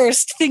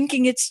worst,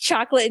 thinking it's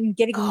chocolate and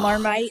getting Oh,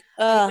 Marmite.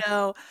 I Ugh.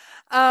 know.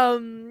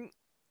 Um,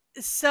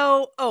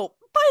 So, oh,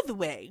 by the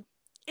way,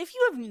 if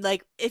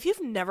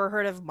you've never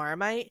heard of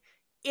Marmite,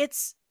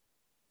 it's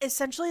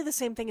essentially the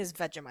same thing as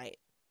Vegemite.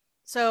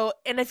 So,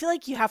 and I feel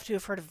like you have to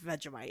have heard of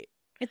Vegemite.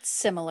 It's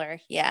similar.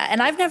 Yeah.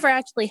 And I've Yeah. never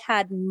actually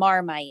had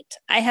Marmite.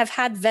 I have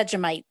had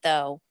Vegemite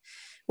though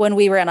when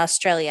we were in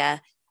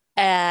Australia.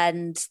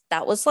 And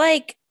that was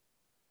like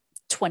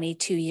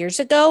 22 years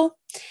ago.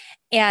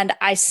 And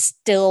I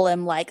still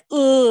am like,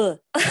 ugh,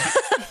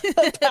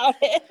 about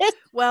it.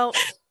 Well,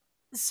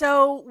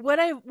 so what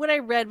I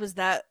read was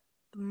that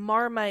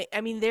Marmite,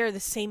 I mean they're the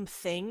same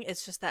thing.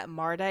 It's just that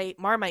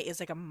Marmite is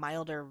like a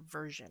milder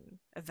version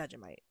of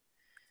Vegemite.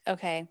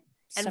 Okay.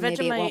 And So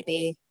maybe it Vegemite, won't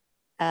be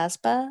as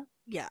bad.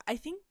 yeah, I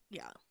think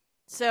yeah.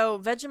 So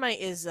Vegemite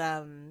is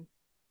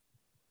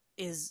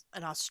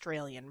an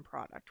Australian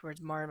product,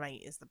 whereas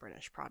Marmite is the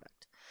British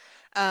product.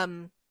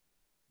 Um,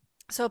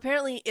 so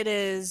apparently it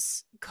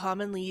is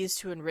commonly used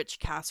to enrich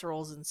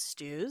casseroles and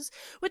stews,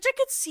 which I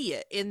could see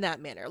it in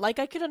that manner. Like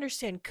I could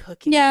understand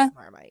cooking with Yeah.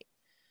 Marmite.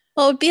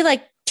 Well, it would be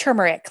like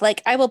turmeric.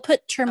 Like I will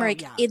put Oh turmeric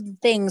yeah, in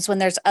things when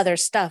there's other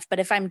stuff, but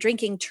if I'm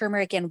drinking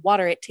turmeric in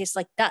water, it tastes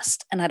like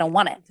dust and I don't yeah,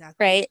 want it. exactly.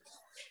 Right.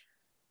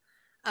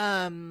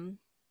 Um,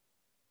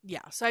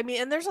 yeah. So I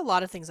mean, and there's a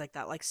lot of things like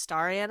that, like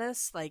star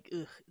anise. Like,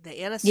 ugh,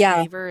 the anise Yeah.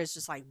 flavor is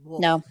just like,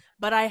 whoa. No.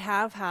 But I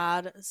have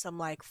had some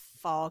like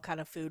fall kind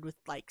of food with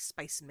like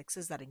spice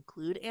mixes that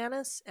include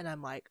anise, and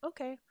I'm like,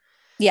 okay.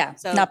 Yeah.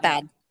 So Not yeah,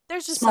 bad.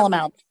 there's just Small some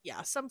amount.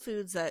 yeah some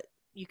foods that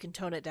you can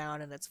tone it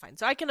down and it's fine.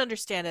 So I can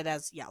understand it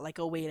as yeah like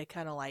a way to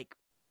kind of like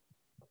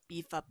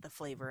beef up the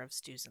flavor of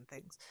stews and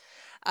things.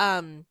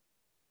 Um,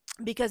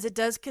 because it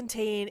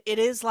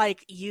is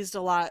like used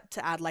a lot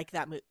to add like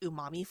that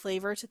umami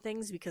flavor to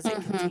things because it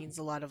Mm-hmm. contains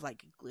a lot of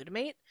like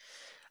glutamate,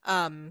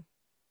 um,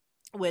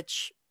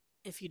 which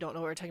if you don't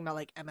know what we're talking about,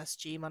 like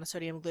MSG,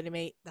 monosodium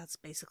glutamate, that's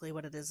basically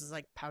what it is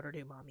like powdered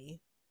umami.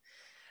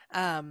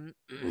 Um,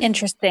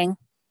 Interesting.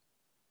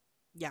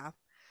 yeah.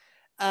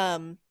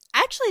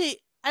 Actually,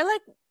 I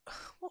like,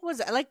 what was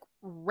it? I like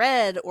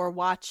read or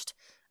watched,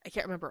 I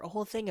can't remember, a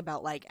whole thing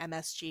about like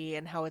MSG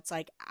and how it's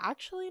like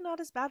actually not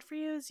as bad for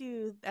you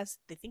as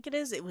they think it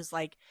is. It was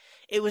like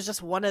it was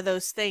just one of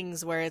those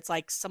things where it's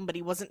like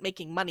somebody wasn't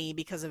making money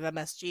because of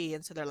MSG,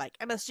 and so they're like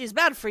MSG is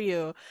bad for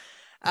you.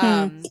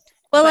 Hmm. Um,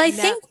 Well, but I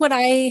now, think what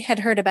I had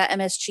heard about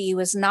MSG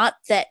was not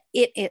that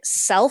it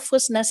itself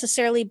was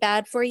necessarily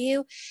bad for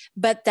you,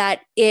 but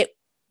that it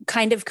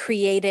kind of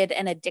created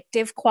an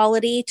addictive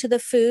quality to the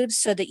food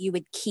so that you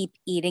would keep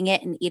eating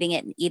it and eating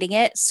it and eating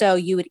it. So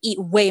you would eat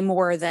way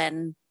more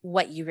than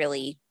what you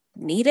really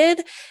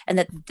needed,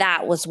 and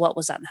that was what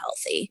was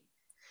unhealthy.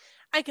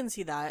 I can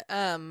see that.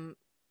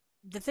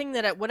 The thing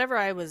that whatever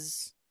I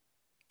was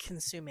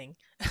consuming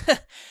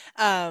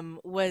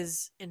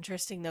was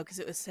interesting though, because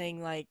it was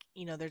saying like,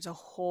 there's a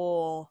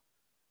whole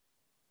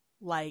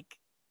like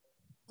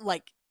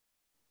like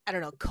I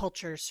don't know,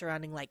 culture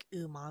surrounding like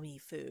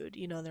umami food.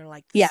 They're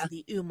like, this Yeah, is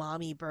the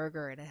umami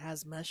burger and it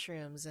has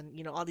mushrooms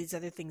and, all these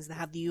other things that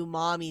have the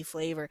umami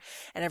flavor.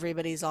 And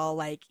everybody's all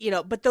like,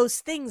 but those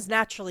things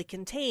naturally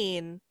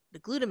contain the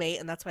glutamate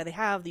and that's why they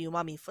have the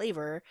umami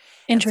flavor.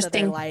 And so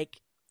they're interesting. like,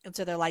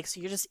 so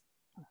you're just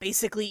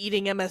basically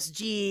eating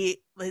MSG.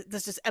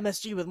 That's just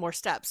MSG with more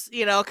steps,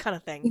 kind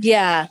of thing.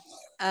 Yeah,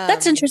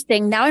 that's Um,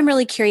 interesting. Now I'm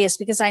really curious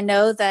because I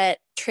know that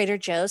Trader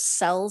Joe's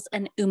sells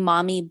an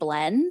umami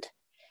blend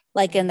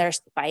like in mhm. their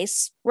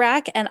spice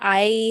rack, and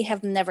I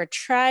have never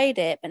tried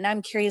it, but now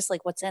I'm curious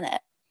like what's in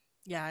it.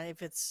 Yeah,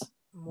 if it's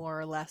more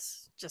or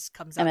less just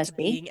comes out to MSG?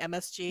 being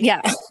MSG.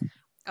 Yeah.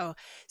 Oh,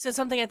 so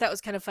something I thought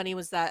was kind of funny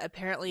was that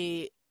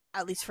apparently,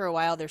 at least for a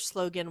while, their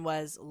slogan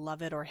was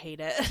 "Love it or hate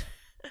it,"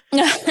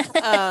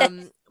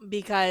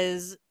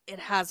 because it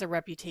has a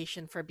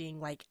reputation for being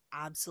like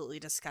absolutely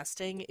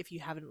disgusting if you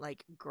haven't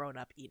like grown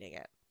up eating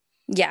it.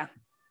 Yeah.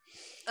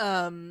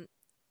 Um,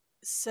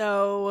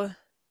 so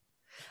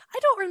I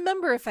don't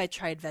remember if I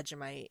tried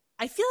Vegemite.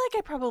 I feel like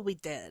I probably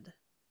did.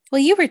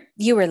 Well,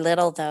 you were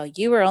little though.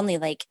 You were only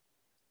like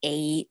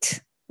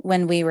 8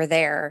 when we were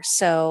there.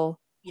 So,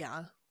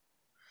 Yeah.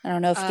 I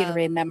don't know if you'd Um,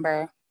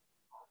 remember.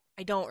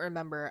 I don't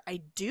remember.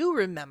 I do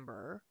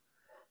remember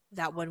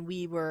that when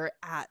we were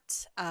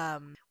at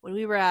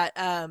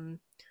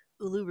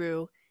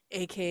Uluru,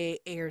 aka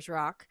Ayers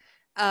Rock,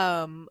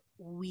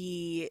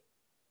 we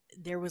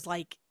there was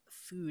like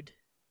food.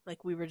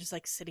 Like we were just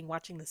like sitting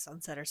watching the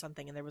sunset or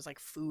something and there was like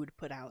food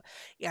put out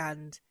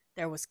and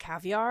there was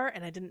caviar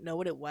and I didn't know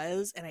what it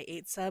was and I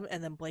ate some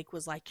and then Blake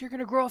was like, "You're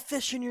gonna grow a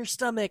fish in your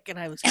stomach," and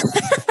I was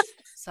crying.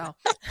 So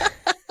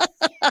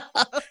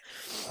Oh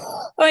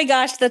my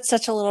gosh, that's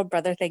such a little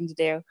brother thing to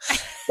do.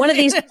 One of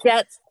these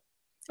jets,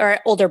 or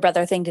older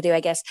brother thing to do, I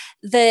guess.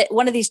 The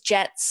one of these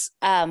jets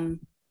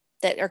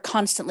that are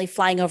constantly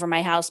flying over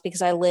my house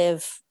because I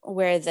live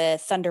where the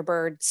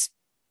Thunderbirds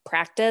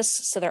practice,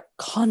 so they're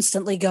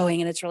constantly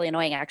going, and it's really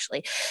annoying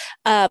actually.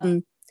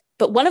 Um,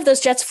 but one of those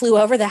jets flew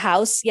over the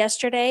house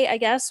yesterday, I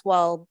guess,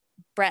 while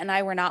Brett and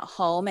I were not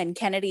home, and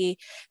Kennedy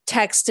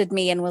texted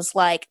me and was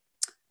like,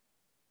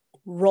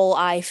 "Roll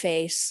eye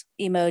face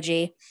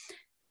emoji."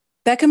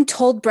 Beckham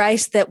told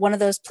Bryce that one of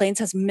those planes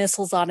has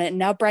missiles on it, and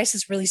now Bryce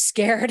is really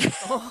scared.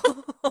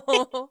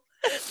 oh.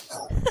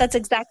 That's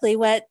exactly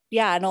what,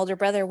 yeah, an older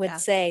brother would Yeah,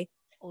 say.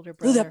 older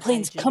Ooh, that brother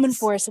plane's coming hijinks.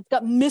 for us. It's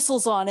got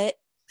missiles on it.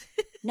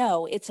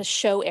 No, it's a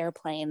show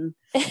airplane.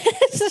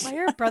 Why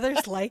are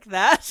brothers like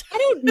that? I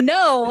don't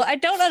know. I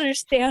don't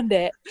understand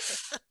it.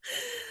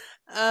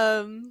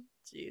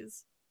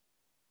 Jeez.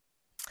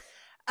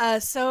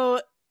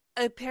 So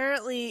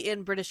apparently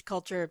in British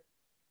culture,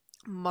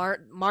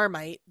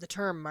 marmite, the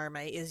term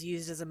marmite, is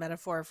used as a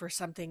metaphor for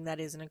something that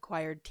is an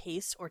acquired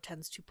taste or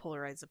tends to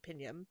polarize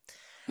opinion.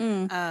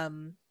 Mm,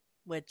 Um,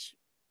 which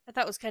I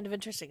thought was kind of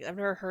interesting. I've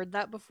never heard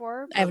that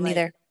before, I but haven't like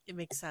either. it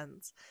makes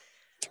sense.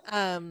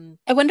 Um,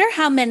 I wonder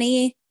how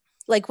many,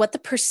 like, what the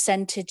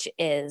percentage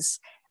is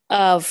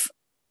of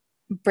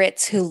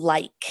Brits who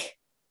like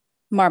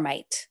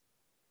Marmite.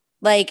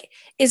 Like,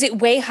 is it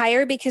way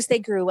higher because they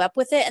grew up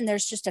with it and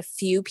there's just a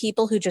few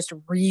people who just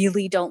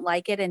really don't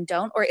like it and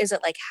don't? Or is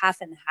it like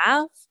half and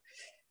half?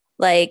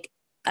 Like,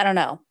 I don't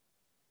know.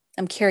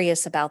 I'm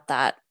curious about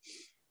that.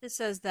 it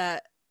says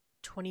that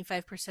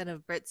 25%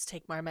 of Brits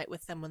take Marmite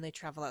with them when they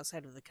travel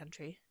outside of the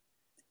country.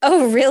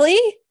 Oh, really?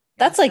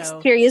 Yeah, That's like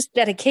so serious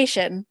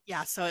dedication.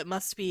 yeah, so it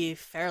must be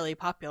fairly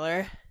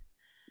popular.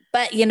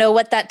 But you know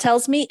what that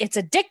tells me? It's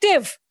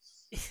addictive.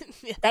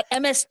 That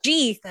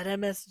MSG. That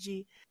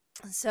MSG.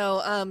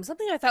 So,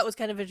 something I thought was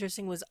kind of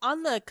interesting was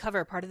on the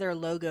cover, part of their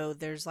logo.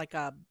 There's like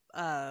a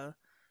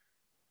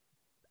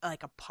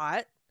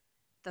pot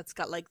that's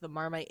got like the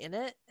Marmite in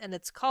it, and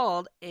it's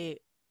called a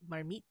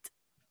marmite,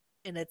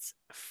 and it's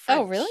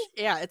Oh, really?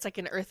 French. Yeah, it's like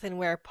an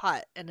earthenware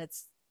pot, and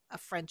it's a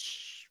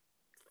French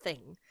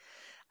thing.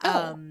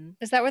 Oh, Um,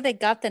 is that where they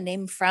got the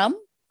name from?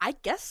 I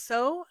guess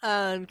so,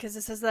 because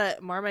it says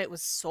that Marmite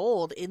was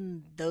sold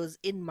in those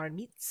in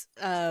Marmites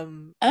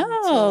until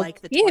Oh,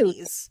 like the cute.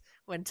 20s.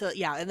 Until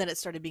yeah, and then it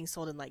started being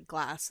sold in like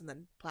glass and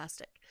then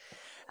plastic.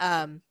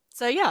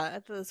 So yeah, I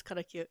thought it was kind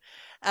of cute.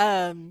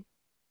 Um,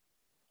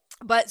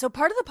 but so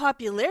part of the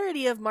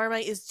popularity of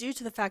Marmite is due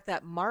to the fact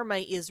that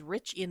Marmite is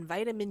rich in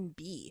vitamin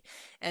B,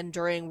 and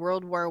during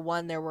World War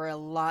I, there were a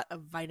lot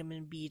of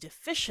vitamin B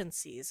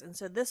deficiencies, and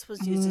so this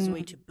was used as a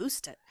way Mm. to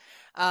boost it.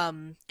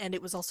 And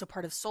it was also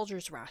part of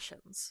soldiers'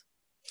 rations.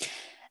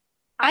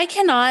 I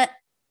cannot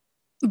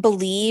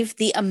believe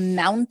the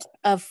amount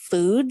of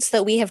foods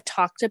that we have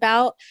talked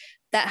about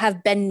that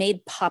have been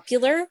made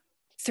popular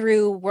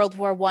through World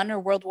War I or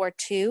World War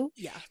II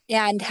Yeah.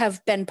 and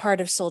have been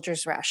part of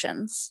soldiers'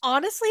 rations.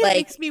 Honestly, it Like,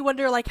 makes me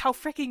wonder, like, how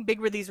freaking big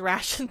were these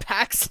ration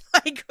packs?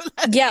 Like,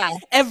 that yeah,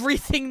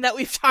 everything that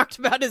we've talked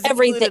about is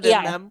everything. included in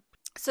Yeah, them.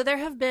 So there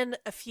have been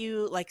a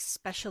few like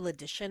special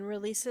edition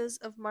releases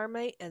of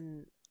Marmite,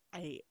 and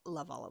I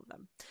love all of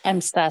them. I'm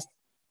obsessed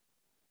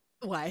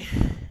Why?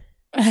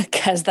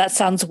 because that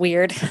sounds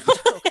weird.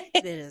 Oh,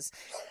 it is.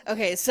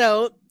 Okay,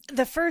 so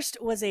the first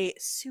was a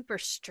super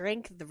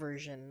strength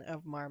version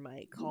of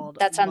Marmite called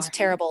That sounds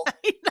terrible.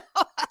 I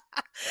know.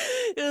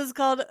 It was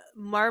called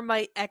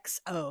Marmite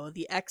XO,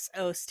 the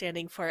XO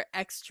standing for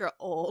extra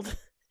old.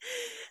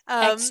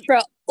 Um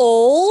Extra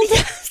old.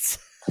 yes.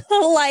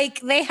 Like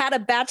they had a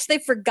batch they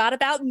forgot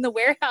about in the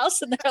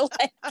warehouse and they're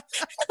like,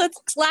 let's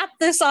slap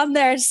this on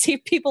there and see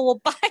if people will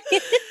buy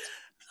it.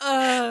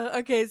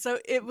 Okay, so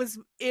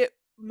it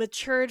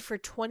matured for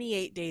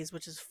 28 days,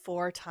 which is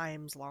 4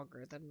 times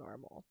longer than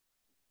normal.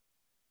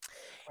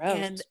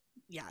 And Gross.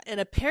 yeah, and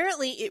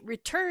apparently it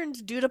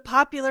returned due to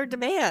popular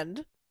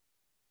demand.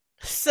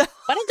 So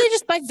Why don't they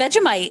just buy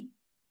Vegemite?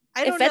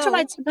 I If don't know.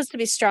 Vegemite's supposed to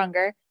be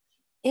stronger,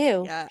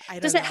 ew. Yeah, I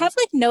Does don't it know. have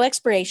like no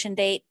expiration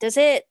date? Does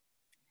it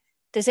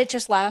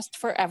just last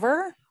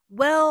forever?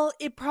 Well,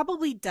 it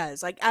probably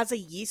does. Like as a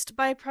yeast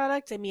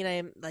byproduct, I mean,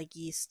 I'm like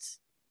yeast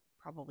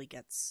probably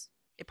gets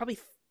it probably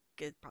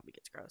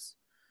gets gross.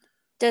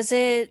 Does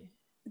it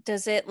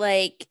does it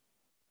like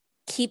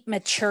keep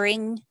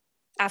maturing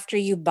after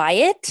you buy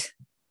it?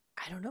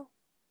 I don't know.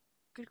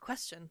 Good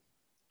question.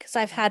 Because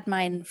I've Yeah. had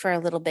mine for a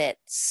little bit.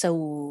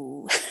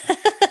 So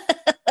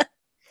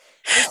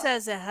This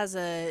says it has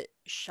a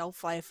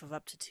shelf life of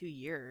up to 2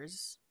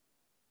 years.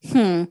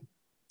 hmm.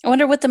 I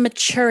wonder what the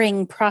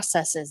maturing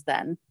process is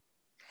then.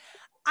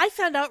 I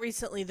found out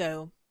recently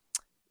though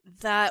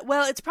that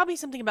well, it's probably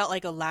something about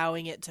like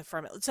allowing it to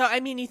ferment. So I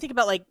mean, you think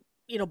about like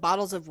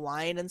bottles of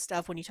wine and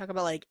stuff. When you talk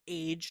about like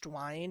aged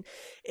wine,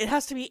 it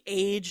has to be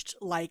aged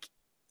like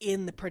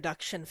in the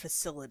production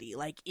facility,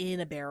 like in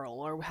a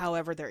barrel or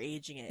however they're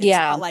aging it. It's Yeah.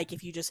 not like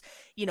if you just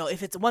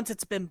if it's once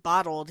it's been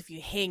bottled, if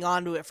you hang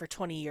on to it for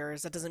 20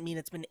 years, that doesn't mean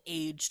it's been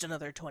aged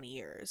another 20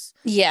 years.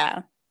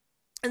 Yeah.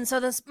 And so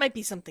this might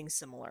be something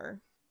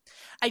similar.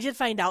 I did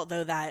find out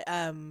though that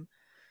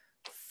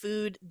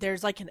food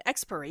there's like an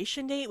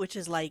expiration date, which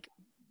is like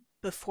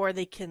before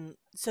they can,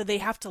 so they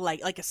have to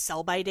like a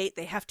sell by date,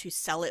 they have to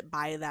sell it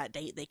by that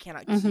date, they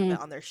cannot keep Hmm. it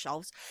on their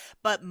shelves.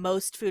 But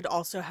most food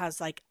also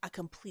has like a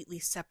completely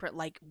separate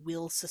like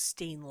will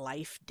sustain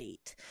life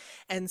date.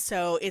 And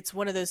so it's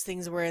one of those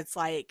things where it's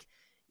like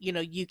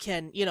you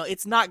can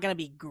it's not going to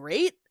be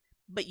great,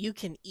 but you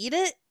can eat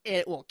it,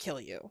 it will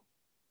kill you.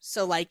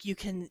 So like you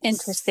can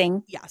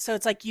Interesting. yeah, so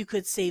it's like you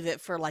could save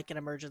it for like an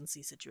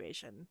emergency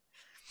situation.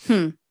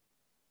 Hmm.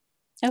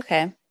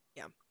 Okay.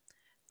 Yeah.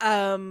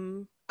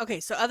 Okay,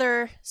 so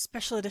other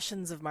special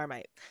editions of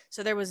Marmite.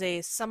 So there was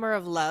a Summer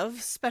of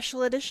Love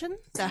special edition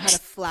that had a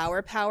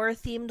flower power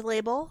themed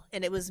label,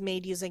 and it was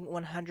made using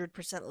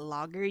 100%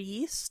 lager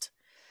yeast.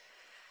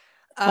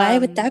 Why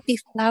would Um that be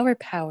flower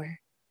power?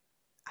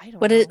 I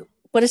don't What is know.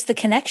 what is the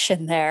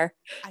connection there?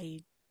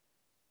 I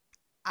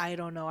I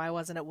don't know. I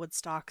wasn't at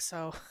Woodstock,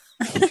 so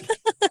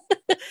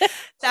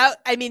that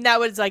I mean that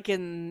was like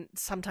in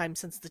sometime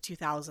since the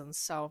 2000s,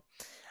 so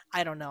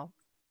I don't know.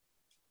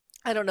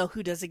 I don't know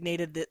who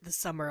designated the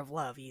Summer of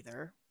Love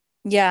either,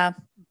 Yeah.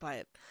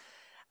 but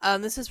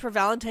this is for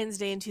Valentine's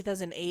Day in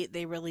 2008.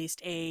 They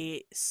released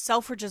a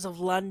Selfridges of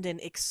London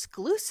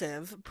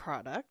exclusive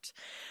product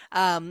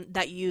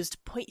that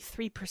used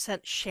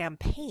 0.3%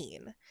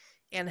 champagne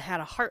and had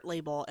a heart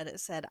label, and it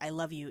said "I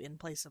love you" in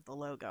place of the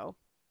logo.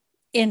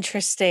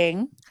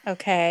 Interesting.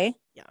 Okay.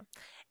 Yeah,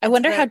 I and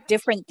so wonder how the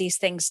different these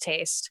things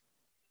taste.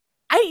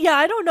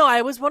 I don't know.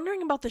 I was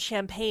wondering about the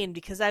champagne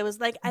because I was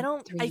like, I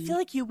feel 3.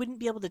 like you wouldn't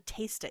be able to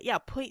taste it. Yeah,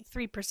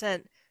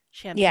 0.3%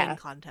 champagne Yeah.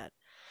 content.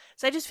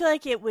 So I just feel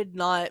like it would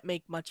not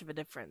make much of a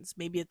difference.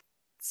 Maybe it's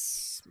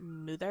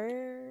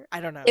smoother. I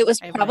don't know. It was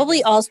I have no probably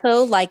idea.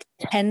 also like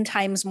 10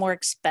 times more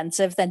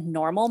expensive than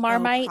normal Oh,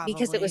 Marmite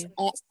because it was probably.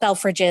 at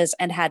Selfridges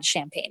and had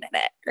champagne in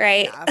it,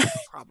 right? Yeah,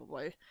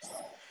 probably.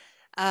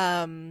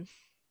 Um,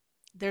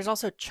 there's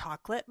also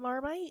chocolate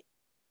Marmite.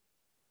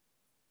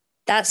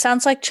 That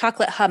sounds like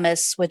chocolate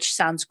hummus, which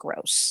sounds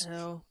gross.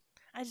 Oh,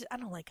 I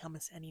don't like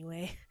hummus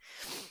anyway.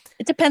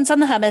 It depends on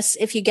the hummus.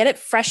 If you get it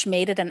fresh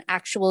made at an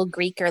actual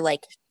Greek or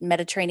like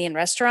Mediterranean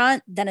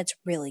restaurant, then it's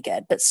really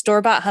good. But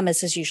store-bought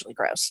hummus is usually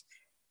gross.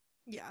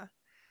 Yeah.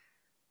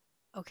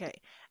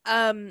 Okay.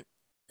 Um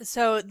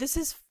so this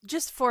is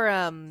just for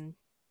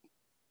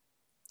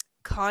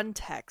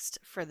context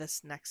for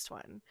this next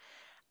one.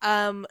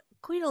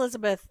 Queen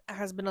Elizabeth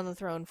has been on the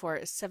throne for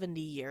 70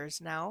 years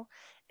now,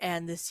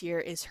 and this year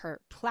is her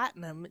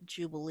platinum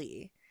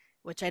jubilee,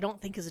 which I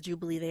don't think is a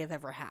jubilee they have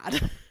ever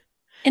had.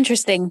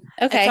 Interesting.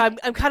 And so Okay.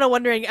 I'm kind of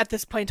wondering at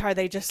this point, are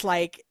they just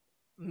like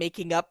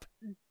making up,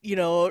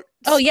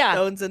 Oh yeah.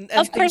 stones and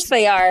Of course things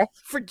they are.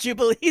 for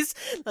jubilees?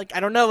 Like, I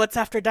don't know what's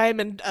after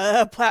diamond,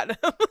 platinum.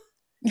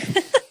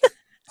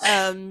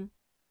 um,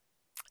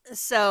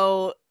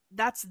 so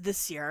that's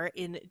this year.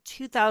 In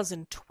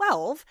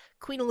 2012,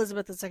 Queen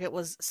Elizabeth II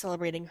was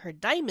celebrating her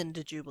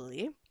diamond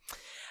jubilee.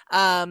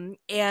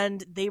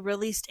 And they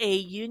released a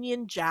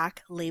Union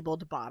Jack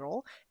labeled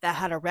bottle that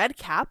had a red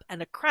cap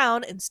and a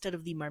crown instead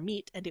of the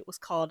Marmite, and it was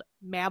called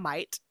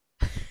Mamite.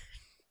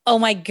 Oh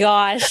my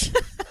gosh.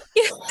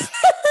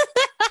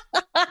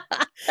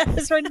 That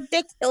is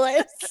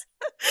ridiculous.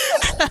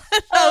 That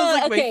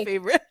was like Okay. my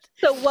favorite.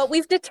 So what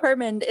we've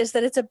determined is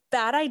that it's a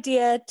bad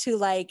idea to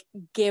like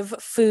give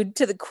food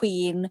to the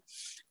queen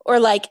or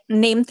like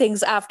name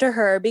things after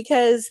her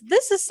because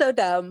this is so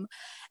dumb.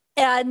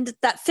 And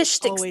that fish It's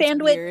stick always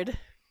sandwich weird.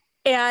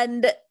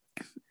 and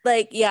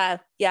like yeah,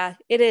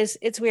 it is.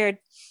 It's weird.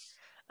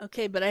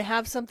 Okay, but I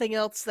have something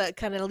else that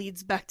kind of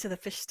leads back to the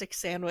fish stick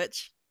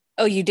sandwich.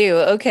 Oh, you do.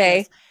 Okay.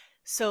 Yes.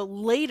 So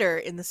later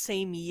in the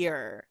same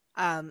year,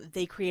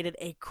 they created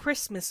a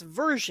Christmas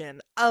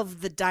version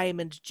of the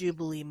Diamond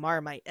Jubilee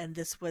Marmite, and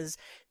this was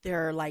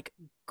their like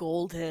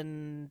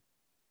golden,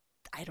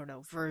 I don't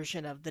know,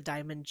 version of the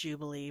Diamond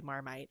Jubilee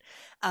Marmite.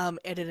 And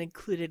it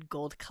included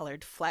gold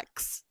colored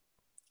flecks,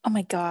 Oh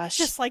my gosh.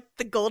 just like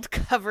the gold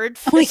covered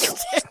Oh my fish God.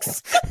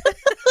 sticks.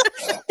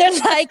 They're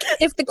like,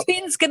 if the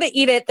queen's gonna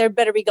eat it, there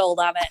better be gold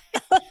on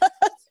it.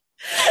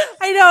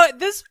 I know,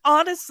 this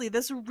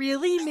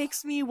really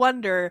makes me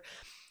wonder,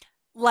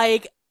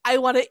 like, I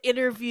want to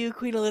interview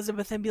Queen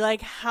Elizabeth and be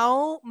like,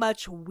 how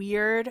much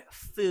weird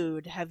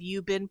food have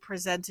you been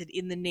presented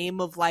in the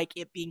name of like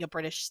it being a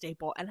British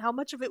staple, and how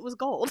much of it was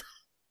gold?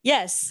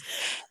 Yes.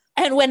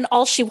 And when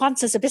all she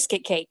wants is a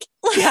biscuit cake.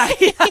 Yeah,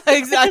 It's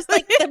exactly.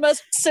 like the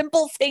most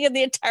simple thing in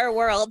the entire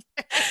world.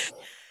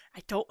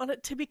 I don't want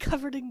it to be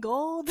covered in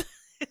gold.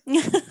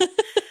 Kind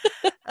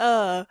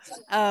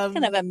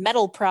of a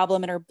metal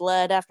problem in her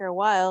blood after a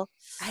while.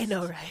 I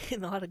know, right?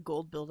 And a lot of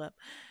gold buildup.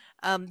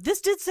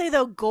 This did say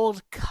though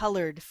gold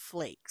colored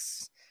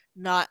flakes,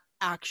 not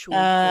actual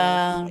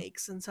gold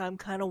flakes, and so I'm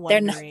kind of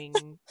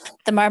wondering.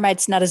 The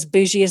Marmite's not as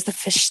bougie as the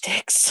fish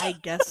sticks. I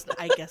guess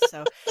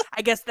so.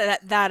 I guess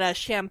that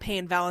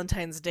Champagne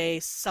Valentine's Day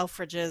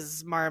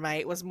Selfridges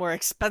Marmite was more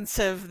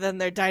expensive than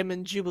their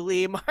Diamond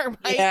Jubilee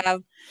Marmite. Yeah,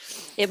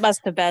 it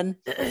must have been.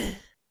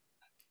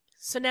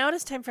 So now it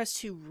is time for us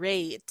to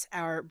rate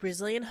our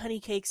Brazilian honey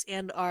cakes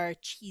and our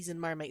cheese and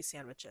Marmite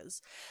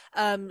sandwiches.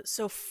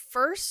 So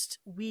first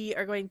we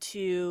are going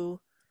to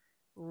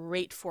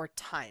rate for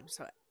time.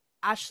 So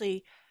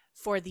Ashley,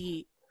 for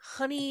the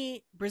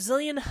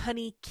Brazilian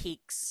honey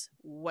cakes,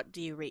 what do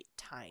you rate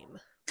time?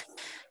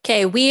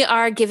 Okay, we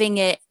are giving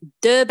it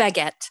deux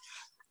baguettes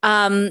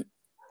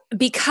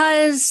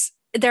because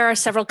there are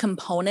several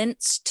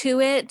components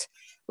to it.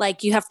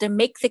 Like you have to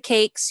make the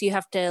cakes, you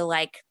have to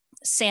like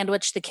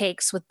sandwich the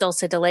cakes with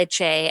dulce de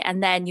leche,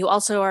 and then you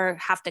also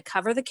have to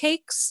cover the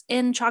cakes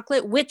in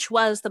chocolate, which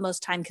was the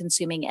most time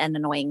consuming and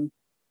annoying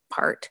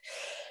part.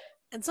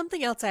 And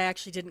something else I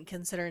actually didn't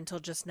consider until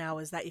just now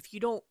is that if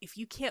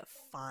you can't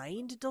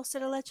find dulce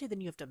de leche,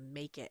 then you have to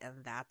make it,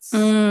 and that's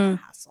a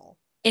hassle.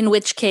 In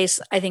which case,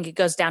 I think it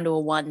goes down to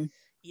a 1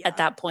 at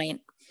that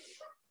point.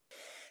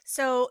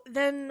 So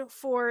then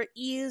for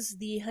ease,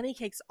 the honey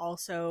cakes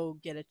also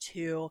get a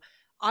 2.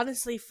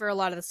 Honestly, for a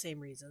lot of the same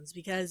reasons.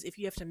 Because if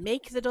you have to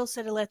make the dulce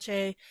de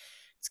leche,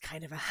 it's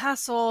kind of a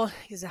hassle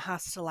because it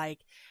has to like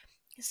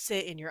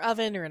sit in your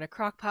oven or in a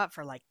crock pot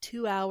for like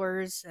 2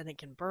 hours, and it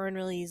can burn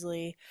really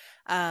easily.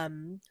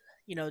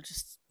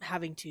 Just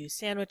having to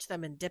sandwich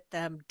them and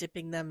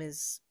dipping them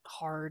is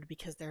hard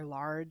because they're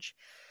large.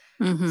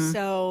 Mm-hmm.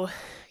 So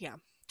yeah,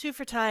 2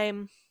 for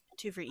time,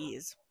 2 for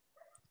ease.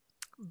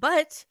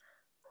 But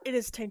it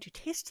is time to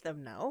taste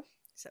them now,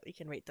 so we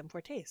can rate them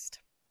for taste.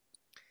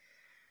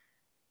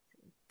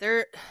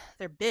 They're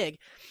big.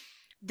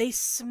 They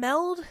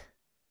smelled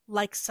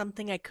like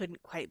something I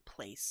couldn't quite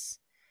place.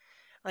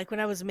 Like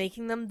when I was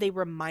making them, they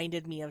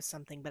reminded me of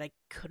something, but I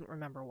couldn't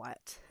remember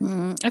what.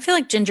 I feel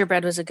like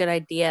gingerbread was a good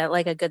idea,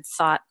 like a good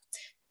thought.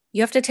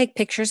 You have to take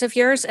pictures of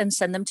yours and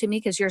send them to me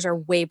because yours are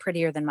way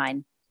prettier than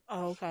mine.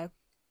 Oh, okay.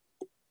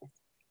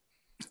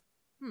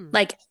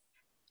 Like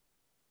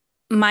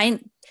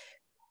mine.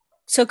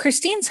 So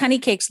Christine's honey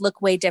cakes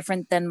look way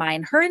different than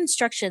mine. Her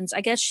instructions,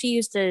 I guess she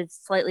used a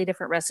slightly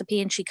different recipe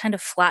and she kind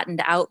of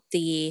flattened out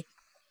the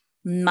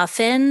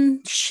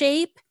muffin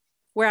shape,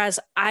 whereas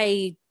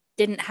I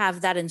didn't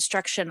have that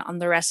instruction on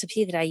the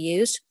recipe that I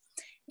used.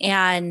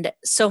 And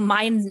so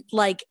mine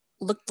like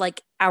looked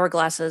like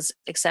hourglasses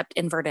except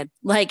inverted.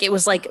 Like it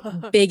was like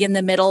big in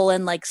the middle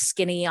and like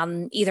skinny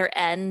on either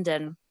end.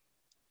 And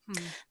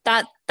Hmm.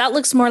 that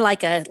looks more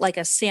like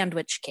a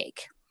sandwich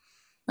cake,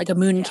 like a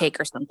moon Yeah, cake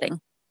or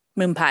something.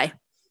 Moon pie.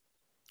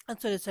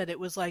 that's what it said. It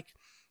was like,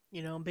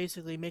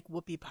 basically make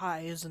whoopie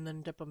pies and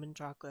then dip them in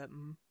chocolate.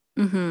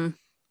 Mm-hmm.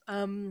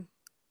 Um,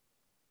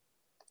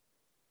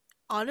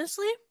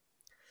 honestly,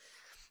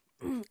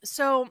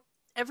 so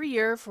every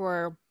year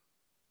for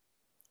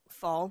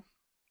fall,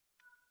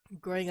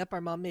 growing up,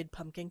 our mom made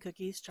pumpkin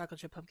cookies, chocolate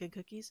chip pumpkin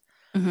cookies,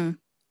 Mm-hmm.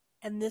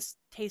 and this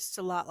tastes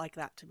a lot like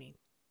that to me.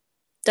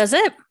 Does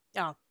it?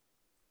 Yeah,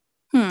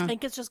 I Hmm.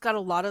 think it's just got a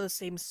lot of the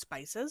same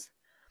spices,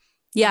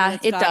 and then Yeah,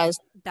 it's it got does.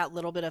 that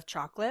little bit of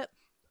chocolate.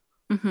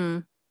 Mm-hmm.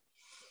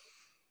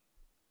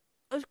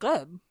 It's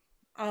good.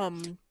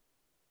 Um,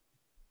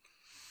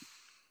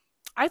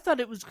 I thought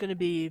it was gonna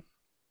be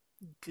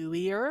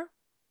gooier,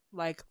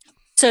 like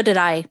So did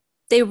I.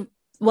 They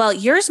well,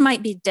 yours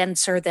might be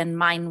denser than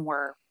mine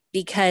were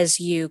because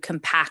you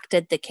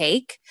compacted the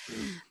cake.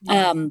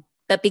 yeah,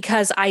 But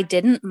because I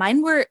didn't,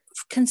 mine were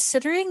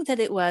considering that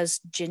it was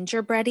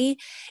gingerbready,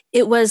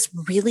 it was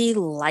really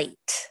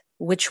light,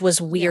 which was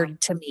yeah,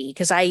 weird to me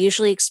because I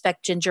usually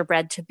expect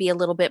gingerbread to be a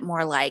little bit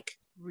more like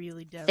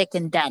really thick dense.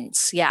 and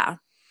dense. Yeah.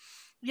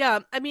 Yeah,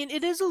 I mean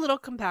it is a little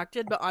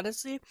compacted, but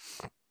honestly,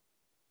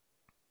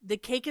 the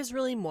cake is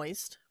really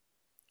moist.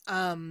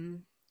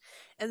 Um,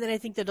 and then I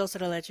think the dulce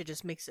de leche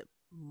just makes it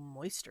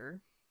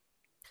moister.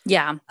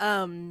 Yeah.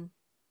 Um,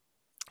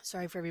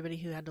 sorry for everybody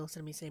who had to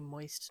listen to me say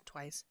moist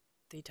twice,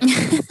 3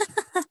 times.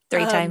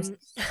 Three times.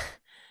 Um,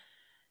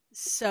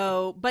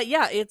 so, but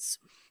yeah, it's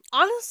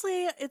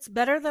honestly it's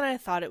better than I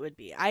thought it would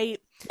be.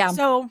 Yeah.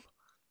 So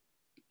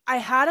I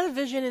had a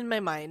vision in my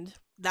mind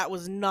that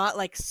was not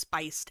like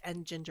spiced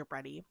and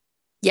gingerbready.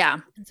 Yeah.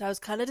 And so I was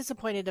kind of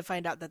disappointed to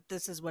find out that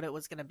this is what it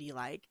was going to be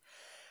like.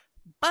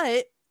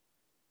 But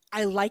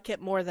I like it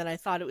more than I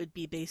thought it would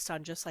be based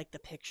on just like the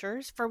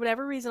pictures. For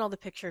whatever reason, all the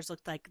pictures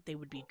looked like they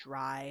would be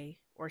dry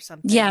or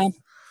something, Yeah.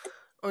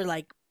 or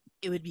like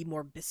it would be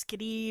more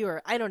biscuity,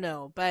 or I don't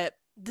know. But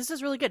this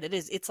is really good. It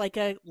is. It's like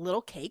a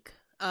little cake.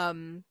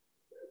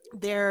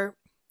 They're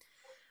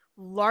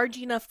large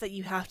enough that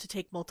you have to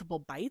take multiple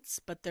bites,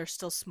 but they're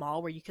still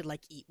small where you could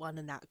like eat one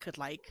and that could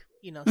like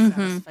Mm-hmm.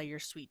 satisfy your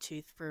sweet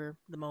tooth for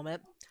the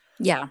moment.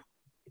 Yeah.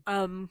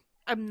 I'm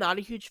not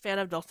a huge fan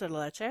of dulce de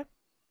leche, and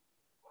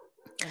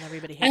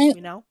everybody hates I, me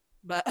now.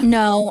 But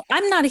no,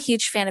 I'm not a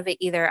huge fan of it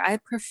either. I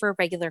prefer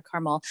regular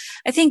caramel.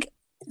 I think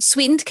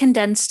sweetened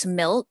condensed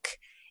milk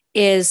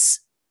is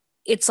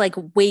it's like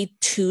way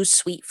too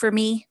sweet for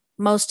me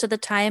most of the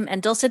time.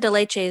 And dulce de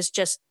leche is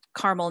just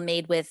caramel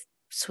made with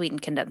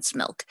sweetened condensed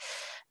milk.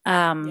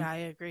 yeah, Um, I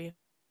agree.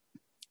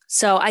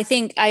 so I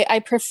think I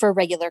prefer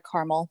regular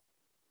caramel.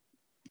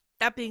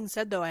 That being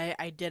said, though,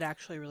 I did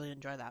actually really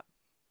enjoy that.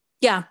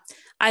 Yeah,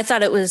 I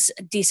thought it was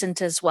decent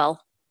as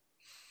well.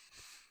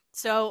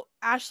 So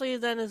Ashley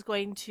then is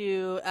going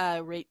to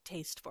rate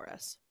taste for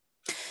us.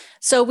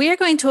 So we are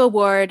going to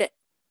award,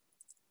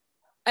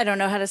 I don't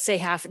know how to say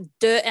half,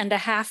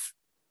 2.5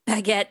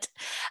 baguette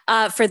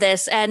for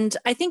this. And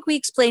I think we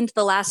explained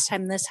the last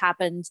time this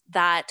happened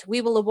that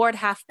we will award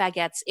half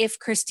baguettes if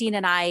Christine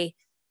and I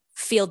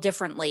feel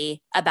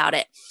differently about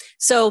it.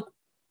 So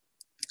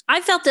I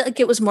felt like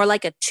it was more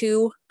like a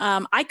 2.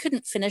 I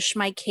couldn't finish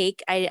my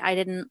cake. I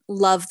didn't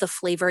love the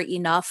flavor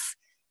enough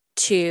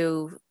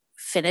to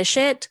finish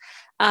it.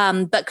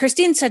 But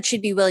Christine said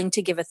she'd be willing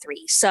to give a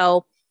 3.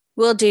 So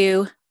we'll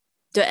do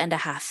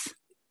 2.5.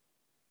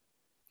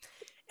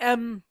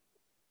 Um,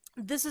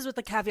 this is with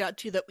the caveat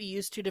too that we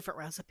use two different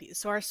recipes,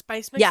 so our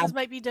spice Yeah, mixes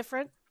might be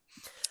different.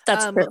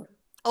 that's Um, true.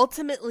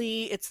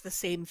 ultimately, it's the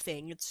same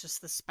thing. It's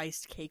just the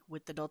spiced cake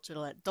with the dulce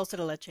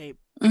de leche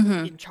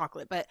Mm-hmm. in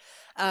chocolate. But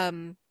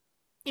um,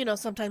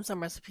 sometimes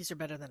some recipes are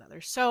better than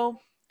others. So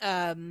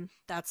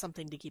that's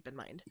something to keep in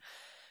mind.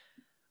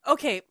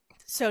 Okay,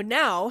 so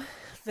now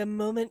the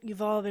moment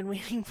you've all been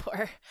waiting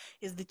for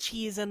is the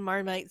cheese and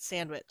Marmite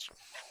sandwich. Um,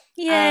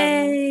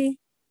 Yay.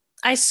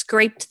 I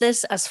scraped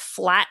this as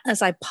flat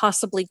as I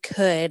possibly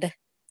could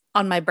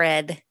on my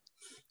bread.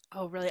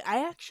 oh really?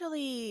 I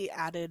actually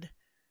added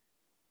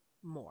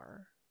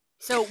more.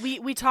 So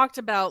we talked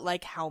about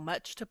like how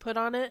much to put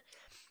on it,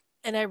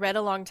 and I read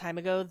a long time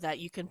ago that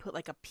you can put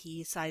like a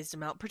pea-sized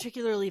amount,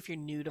 particularly if you're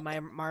new to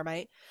my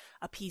Marmite,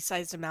 a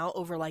pea-sized amount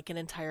over like an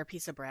entire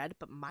piece of bread.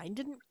 But mine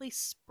didn't really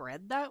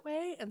spread that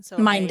way, and so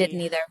Mine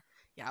didn't either.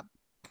 yeah,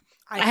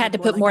 I I had had to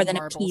more put like a more than a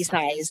marble pea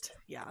sized. sized.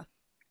 Yeah,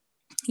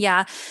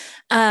 Yeah.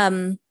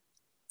 Um,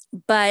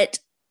 but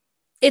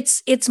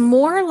it's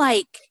more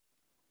like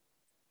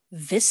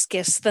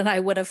viscous than I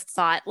would have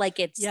thought.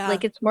 yeah,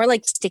 It's more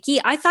like sticky.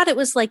 I thought it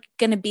was like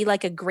going to be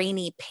like a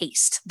grainy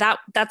paste.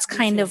 That's me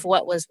kind too. of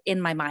what was in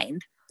my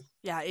mind.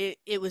 Yeah,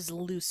 it was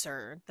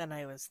looser than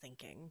I was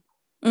thinking,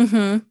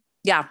 Mhm.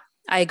 Yeah,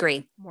 I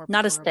agree. more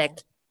Not as thick.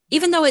 portable. Yeah,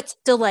 Even though it's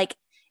still like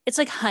it's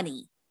like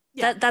honey.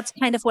 Yeah, That's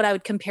kind of what I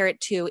would compare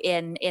it to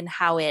in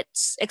how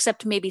it's,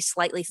 except maybe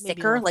slightly maybe a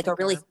thicker, little like a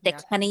really thicker. thick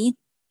Yeah, honey.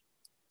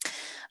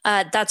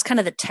 That's kind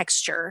of the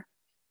texture.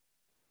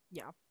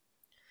 yeah.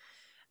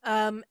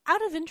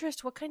 Out of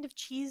interest, what kind of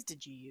cheese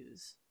did you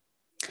use?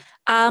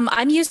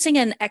 I'm using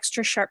an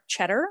extra sharp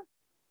cheddar,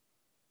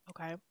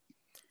 Okay, I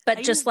but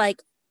just used.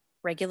 like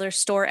regular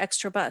store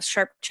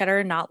sharp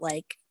cheddar, not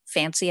like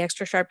fancy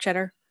extra sharp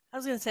cheddar. I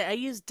was gonna say I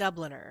used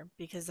Dubliner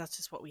because that's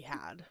just what we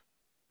had.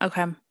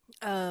 Okay.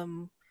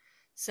 Um,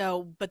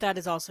 but that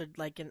is also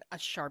like a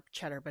sharp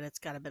cheddar, but it's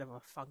got a bit of a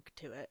funk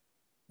to it.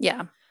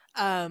 Yeah.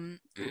 Um,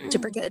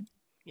 Super good.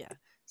 yeah.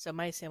 So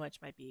my sandwich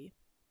might be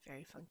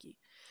very funky.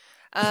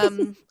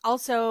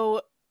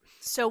 Also,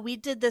 so we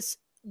did this.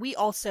 We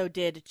also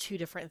did two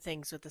different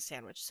things with the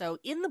sandwich. So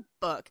in the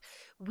book,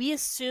 we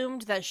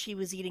assumed that she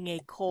was eating a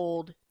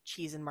cold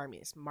cheese and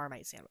marmite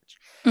sandwich.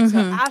 So Because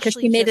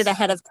Ashley she made it just,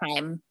 ahead of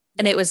time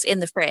and yeah, it was in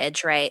the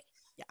fridge, right?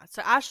 yeah.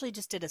 So Ashley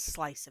just did a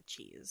slice of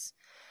cheese.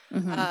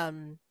 Mm-hmm.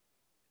 Um,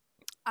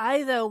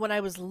 I though, when I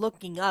was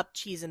looking up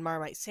cheese and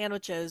marmite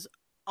sandwiches,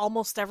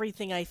 almost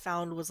everything I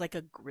found was like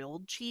a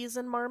grilled cheese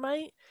and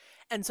marmite.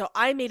 And so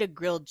I made a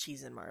grilled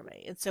cheese and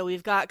marmite. And so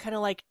we've got kind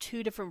of like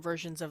two different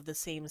versions of the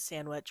same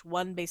sandwich,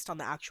 one based on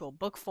the actual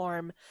book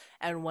form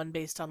and one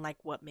based on like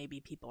what maybe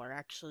people are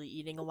actually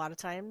eating a lot of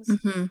times.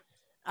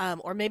 Mm-hmm.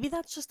 Or maybe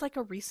that's just like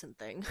a recent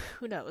thing.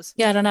 Who knows?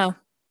 Yeah, I don't know.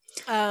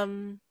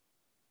 Um,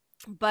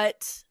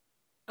 but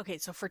okay,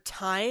 so for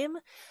time,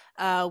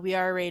 we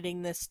are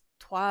rating this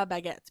trois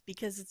baguettes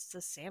because it's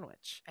a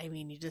sandwich. I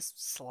mean, you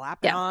just slap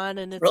it Yeah, on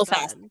and it's real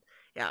fast. done.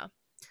 Yeah.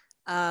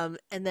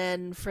 And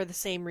then for the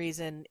same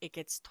reason, it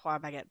gets trois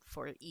baguettes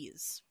for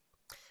ease.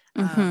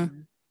 Mm-hmm.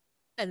 Um,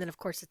 and then of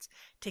course it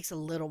takes a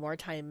little more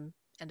time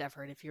and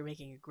effort if you're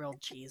making a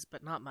grilled cheese,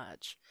 but not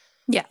much.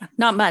 Yeah,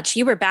 not much.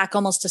 You were back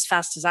almost as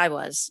fast as I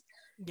was,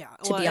 Yeah.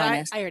 to Well, be I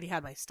honest. already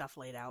had my stuff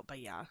laid out, but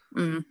yeah.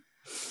 Mm.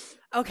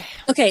 Okay.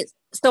 Okay,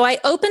 so I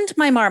opened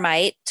my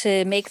Marmite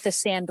to make the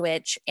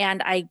sandwich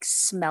and I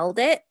smelled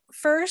it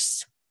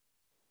first,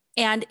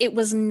 and it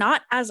was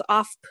not as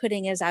off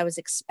putting as I was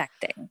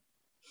expecting.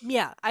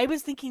 Yeah, I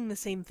was thinking the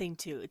same thing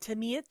too. To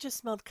me, it just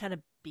smelled kind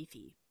of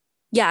beefy.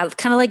 Yeah,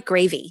 kind of like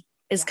gravy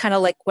is Yeah. kind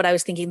of like what I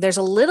was thinking. There's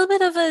a little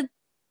bit of a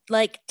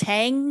like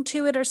tang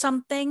to it or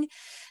something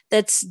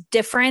that's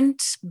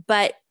different,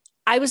 but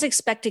I was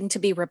expecting to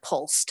be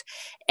repulsed.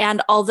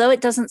 And although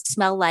it doesn't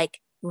smell like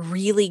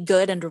really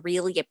good and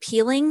really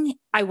appealing,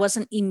 I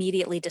wasn't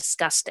immediately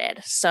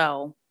disgusted.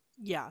 So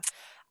Yeah.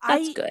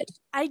 that's I good.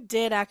 I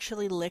did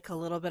actually lick a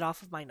little bit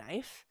off of my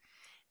knife.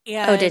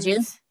 Oh, did And you?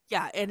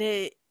 yeah, and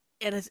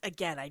it's,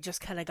 again, I just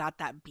kind of got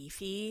that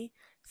beefy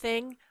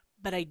thing,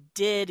 but I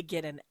did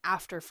get an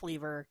after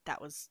flavor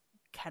that was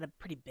kind of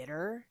pretty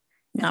bitter,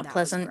 and Not that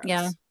was pleasant.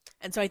 Yeah. gross.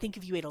 And so I think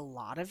if you ate a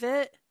lot of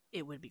it,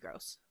 it would be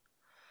gross.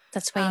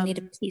 That's why you need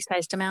a Um, pea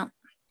sized amount.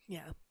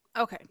 yeah.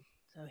 Okay.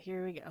 So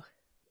here we go.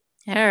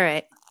 All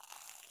right.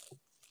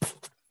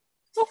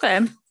 Okay.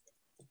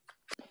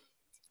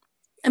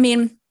 I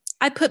mean,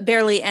 I put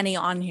barely any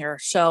on here.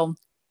 So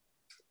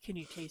Can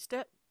you taste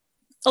it?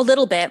 a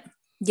little bit.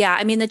 Yeah.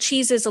 I mean, the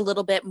cheese is a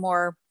little bit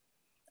more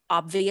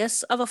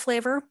obvious of a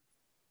flavor.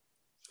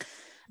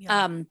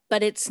 Yeah.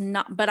 But it's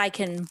not, but I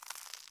can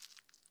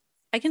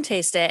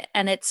taste it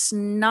and it's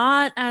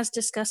not as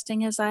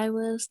disgusting as I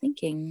was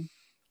thinking.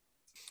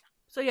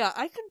 So yeah,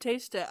 I can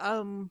taste it.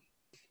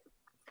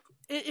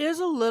 It is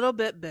a little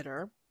bit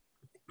bitter.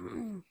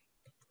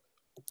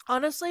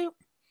 Honestly,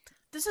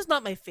 this is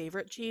not my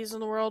favorite cheese in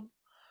the world.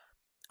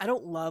 I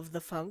don't love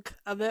the funk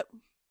of it.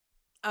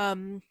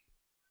 Um,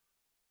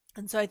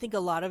 and so I think a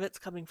lot of it's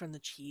coming from the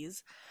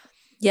cheese.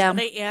 Yeah.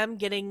 But I am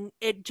getting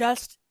it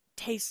just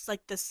tastes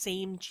like the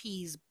same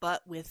cheese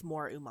but with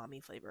more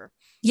umami flavor.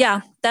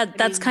 Yeah. I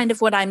That's mean, kind of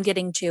what I'm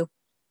getting to.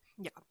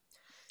 yeah.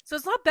 So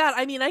it's not bad.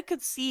 I mean, I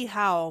could see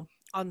how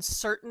on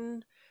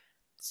certain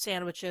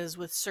sandwiches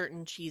with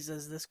certain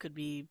cheeses this could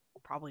be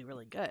probably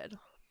really good.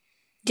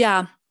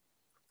 Yeah.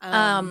 Um,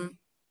 Um,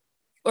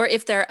 or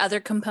if there are other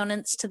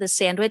components to the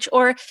sandwich,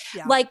 or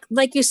yeah.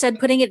 like you said,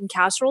 putting it in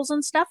casseroles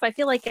and stuff, I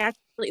feel like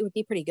actually it would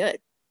be pretty good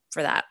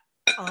for that.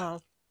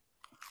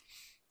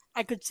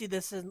 I could see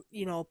this in,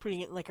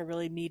 putting it in like a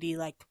really meaty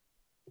like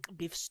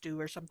beef stew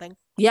or something.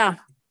 Yeah.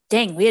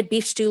 Dang, we had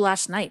beef stew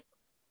last night.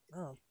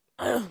 Oh.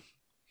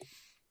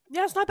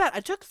 Yeah, it's not bad.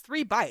 I took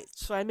 3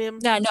 bites. So I mean,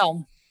 Yeah, I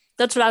know.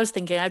 That's what I was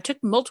thinking. I took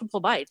multiple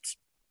bites.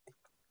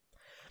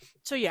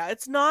 so yeah,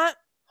 it's not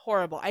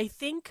horrible. I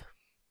think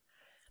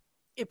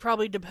it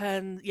probably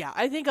depends. Yeah,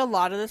 I think a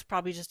lot of this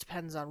probably just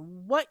depends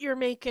on what you're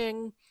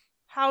making,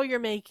 how you're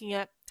making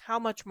it, how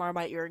much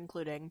marmite you're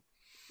including.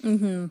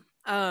 Mm-hmm.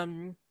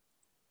 Um,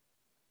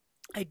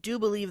 I do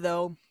believe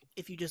though,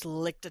 if you just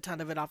licked a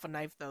ton of it off a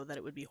knife, though, that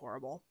it would be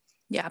horrible.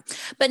 Yeah.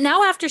 But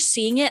now after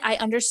seeing it, I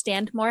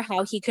understand more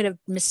how he could have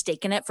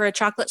mistaken it for a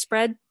chocolate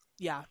spread.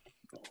 Yeah,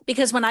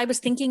 Because when I was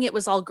thinking it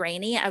was all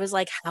grainy, I was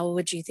like, how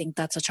would you think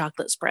that's a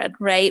chocolate spread?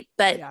 Right.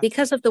 But yeah,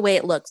 because of the way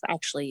it looks,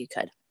 actually, you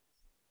could.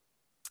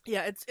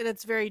 yeah.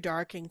 It's very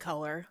dark in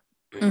color.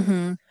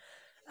 Mm-hmm.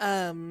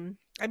 um,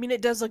 I mean,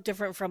 it does look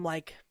different from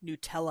like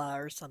Nutella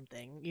or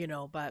something,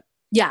 but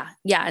Yeah,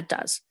 it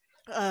does.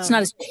 It's not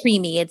um, as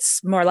creamy.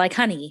 It's more like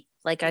honey,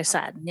 like I yeah,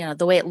 said.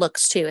 The way it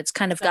looks too. It's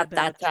kind it's of got a got bit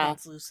of a that.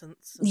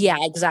 translucence. Yeah,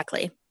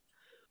 exactly.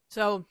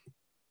 So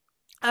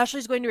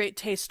Ashley's going to rate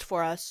taste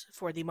for us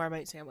for the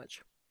Marmite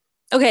sandwich.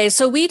 Okay,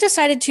 so we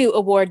decided to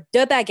award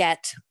De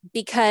Baguette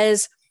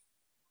because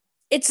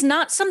it's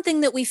not something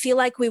that we feel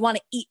like we want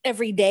to eat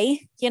every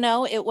day.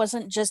 It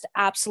wasn't just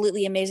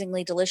absolutely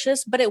amazingly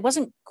delicious, but it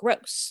wasn't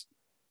gross.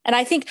 And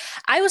I think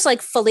I was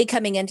like fully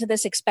coming into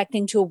this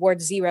expecting to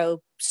award 0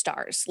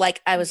 stars.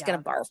 Like I was Yeah,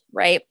 gonna barf,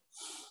 right?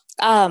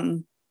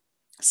 Um,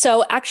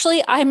 so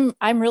actually I'm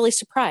really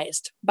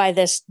surprised by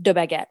this de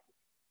baguette.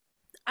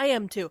 I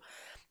am too.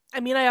 I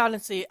mean, I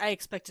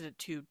expected it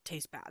to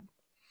taste bad.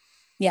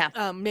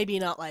 Yeah. Maybe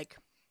not like,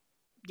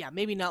 yeah,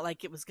 maybe not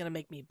like it was gonna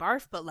make me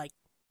barf, but like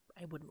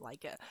I wouldn't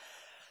like it.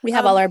 We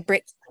have all Um, our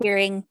bricks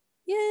clearing.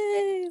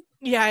 Yay.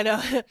 yeah, I know.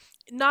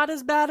 Not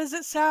as bad as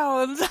it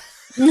sounds.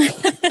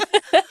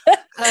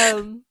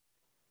 um,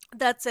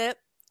 that's it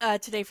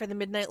today for the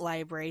Midnight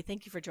Library.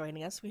 Thank you for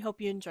joining us. We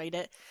hope you enjoyed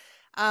it.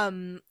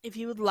 If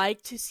you would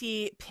like to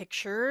see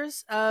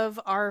pictures of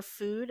our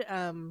food,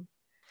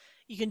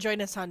 you can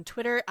join us on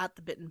Twitter at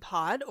The Bitten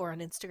Pod or on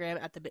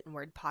Instagram at The Bitten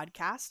Word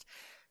Podcast.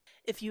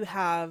 If you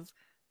have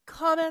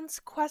comments,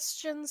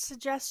 questions,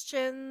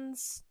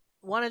 suggestions,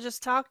 want to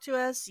just talk to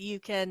us, you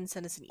can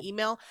send us an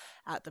email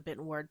at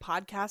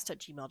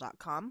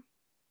thebittenwordpodcast@gmail.com.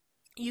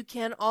 You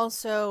can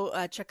also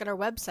check out our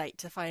website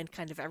to find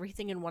kind of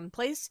everything in one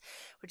place,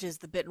 which is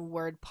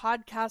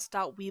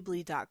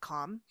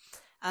thebittenwordpodcast.weebly.com.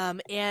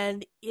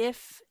 And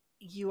if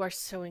you are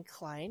so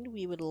inclined,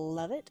 we would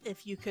love it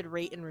if you could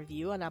rate and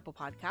review on Apple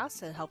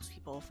Podcasts. It helps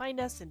people find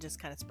us and just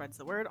kind of spreads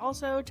the word.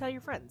 Also, tell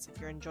your friends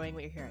if you're enjoying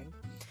what you're hearing.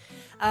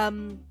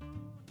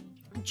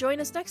 Join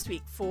us next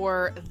week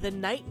for The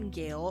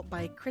Nightingale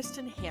by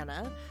Kristen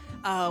Hanna.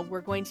 We're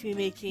going to be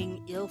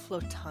making Il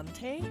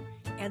Flottante,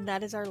 and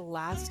that is our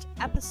last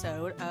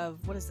episode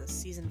of, what is this,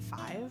 season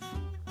 5?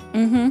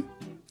 Mm-hmm.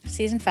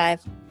 Season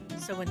 5.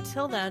 So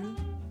until then,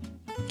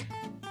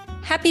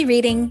 happy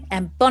reading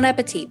and bon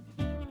appetit.